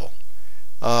of the devil.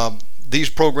 These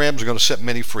programs are going to set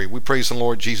many free. We praise the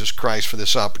Lord Jesus Christ for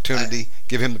this opportunity.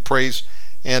 Give him the praise.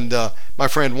 And my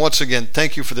friend, once again,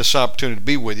 thank you for this opportunity to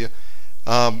be with you.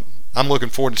 I'm looking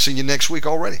forward to seeing you next week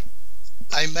already.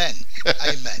 Amen.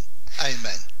 Amen.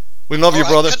 Amen. We love you,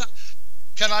 brother.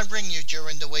 Can I ring you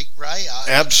during the week, Ray?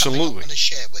 Absolutely. I'm going to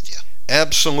share with you.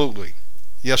 Absolutely.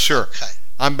 Yes, sir. Okay.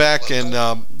 I'm back, and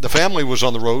the family was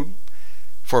on the road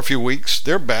for a few weeks.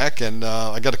 They're back, and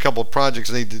I got a couple of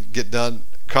projects I need to get done,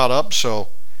 caught up. So,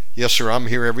 yes, sir, I'm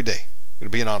here every day.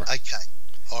 It'll be an honor. Okay.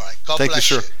 All right. God Thank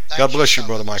bless you, sir. you. God bless you, so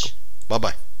Brother much. Michael.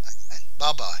 Bye-bye.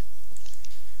 Amen.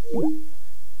 Bye-bye.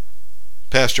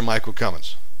 Pastor Michael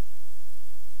Cummins.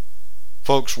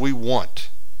 Folks, we want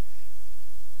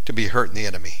to be hurting the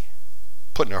enemy,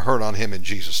 putting a hurt on him in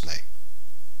Jesus' name.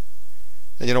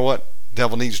 And you know what? The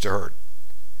devil needs to hurt.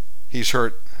 He's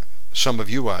hurt some of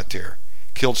you out there,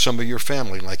 killed some of your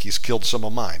family like he's killed some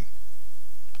of mine,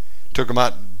 took them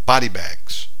out in body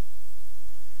bags.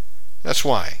 That's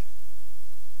why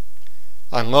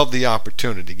I love the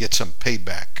opportunity to get some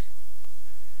payback.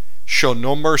 Show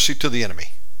no mercy to the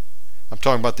enemy. I'm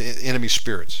talking about the enemy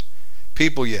spirits.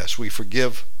 People, yes, we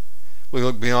forgive. We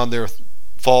look beyond their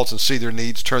faults and see their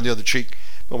needs, turn the other cheek.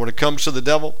 But when it comes to the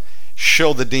devil,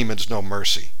 show the demons no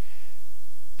mercy.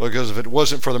 Because if it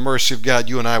wasn't for the mercy of God,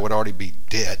 you and I would already be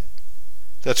dead.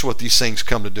 That's what these things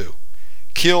come to do.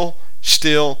 Kill,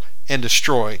 steal, and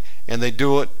destroy. And they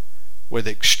do it with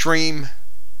extreme,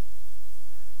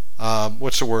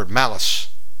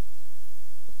 malice.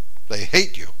 They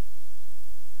hate you.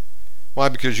 Why?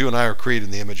 Because you and I are created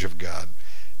in the image of God.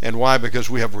 And why? Because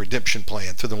we have a redemption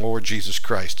plan through the Lord Jesus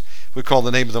Christ. If we call the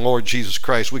name of the Lord Jesus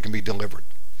Christ, we can be delivered.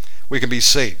 We can be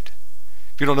saved.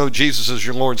 If you don't know Jesus as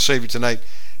your Lord and Savior tonight,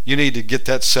 you need to get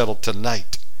that settled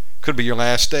tonight. Could be your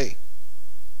last day.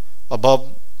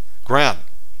 Above ground.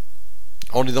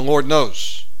 Only the Lord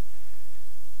knows.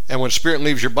 And when spirit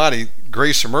leaves your body,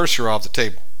 grace and mercy are off the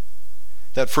table.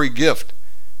 That free gift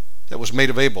that was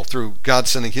made available through God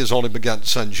sending his only begotten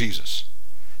Son, Jesus.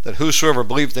 That whosoever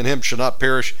believeth in him shall not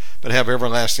perish, but have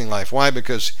everlasting life. Why?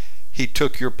 Because he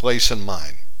took your place and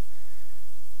mine.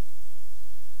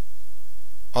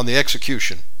 On the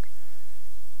execution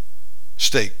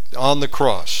stake, on the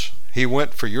cross, he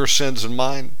went for your sins and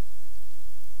mine.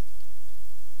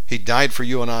 He died for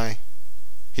you and I.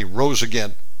 He rose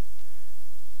again.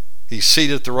 He's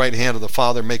seated at the right hand of the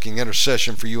Father, making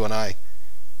intercession for you and I.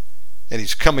 And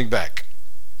he's coming back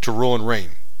to rule and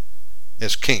reign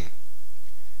as king.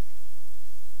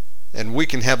 And we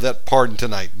can have that pardon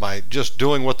tonight by just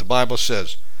doing what the Bible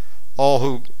says. All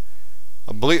who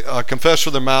confess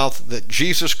with their mouth that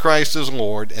Jesus Christ is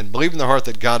Lord and believe in their heart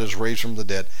that God is raised from the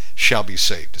dead shall be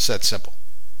saved. It's that simple.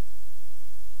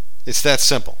 It's that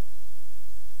simple.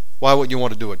 Why wouldn't you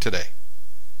want to do it today?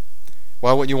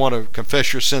 Why wouldn't you want to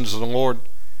confess your sins to the Lord?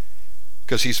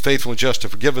 Because he's faithful and just to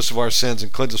forgive us of our sins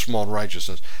and cleanse us from all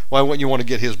unrighteousness. Why wouldn't you want to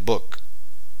get his book,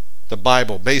 the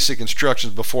Bible, basic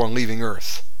instructions before leaving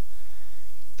earth?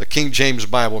 the King James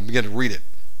Bible and begin to read it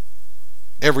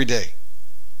every day.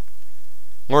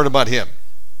 Learn about him.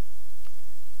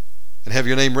 And have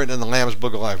your name written in the Lamb's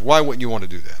Book of Life. Why wouldn't you want to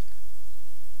do that?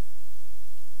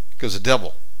 Because the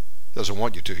devil doesn't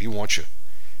want you to. He wants you.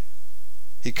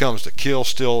 He comes to kill,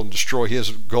 steal, and destroy. His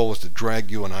goal is to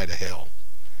drag you and I to hell.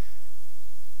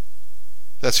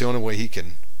 That's the only way he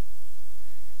can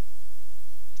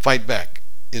fight back,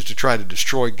 is to try to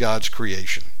destroy God's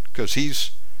creation. Because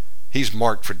he's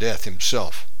marked for death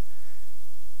himself.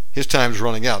 His time's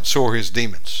running out. So are his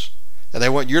demons. And they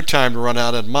want your time to run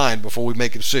out and mine before we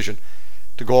make a decision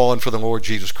to go all in for the Lord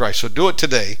Jesus Christ. So do it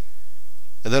today.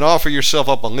 And then offer yourself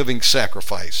up a living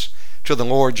sacrifice to the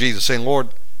Lord Jesus, saying, Lord,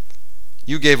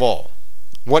 you gave all.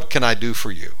 What can I do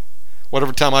for you?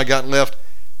 Whatever time I got left,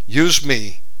 use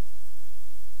me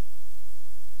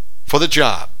for the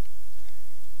job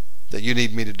that you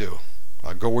need me to do.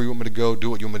 I'll go where you want me to go, do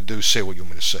what you want me to do, say what you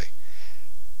want me to say.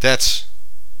 That's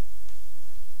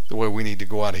the way we need to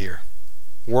go out of here.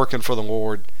 Working for the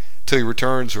Lord till he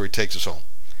returns or he takes us home.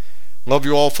 Love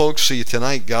you all, folks. See you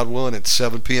tonight, God willing, at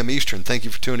 7 p.m. Eastern. Thank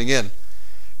you for tuning in.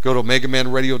 Go to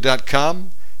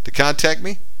OmegamanRadio.com to contact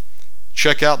me.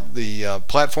 Check out the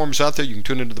platforms out there. You can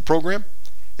tune into the program.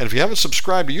 And if you haven't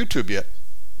subscribed to YouTube yet,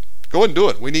 go ahead and do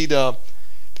it. We need to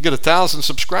get 1,000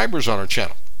 subscribers on our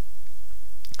channel,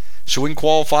 so we can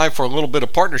qualify for a little bit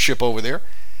of partnership over there.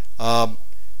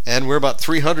 And we're about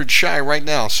 300 shy right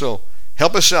now. So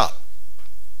help us out.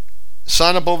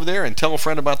 Sign up over there and tell a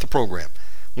friend about the program.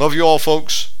 Love you all,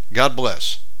 folks. God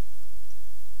bless.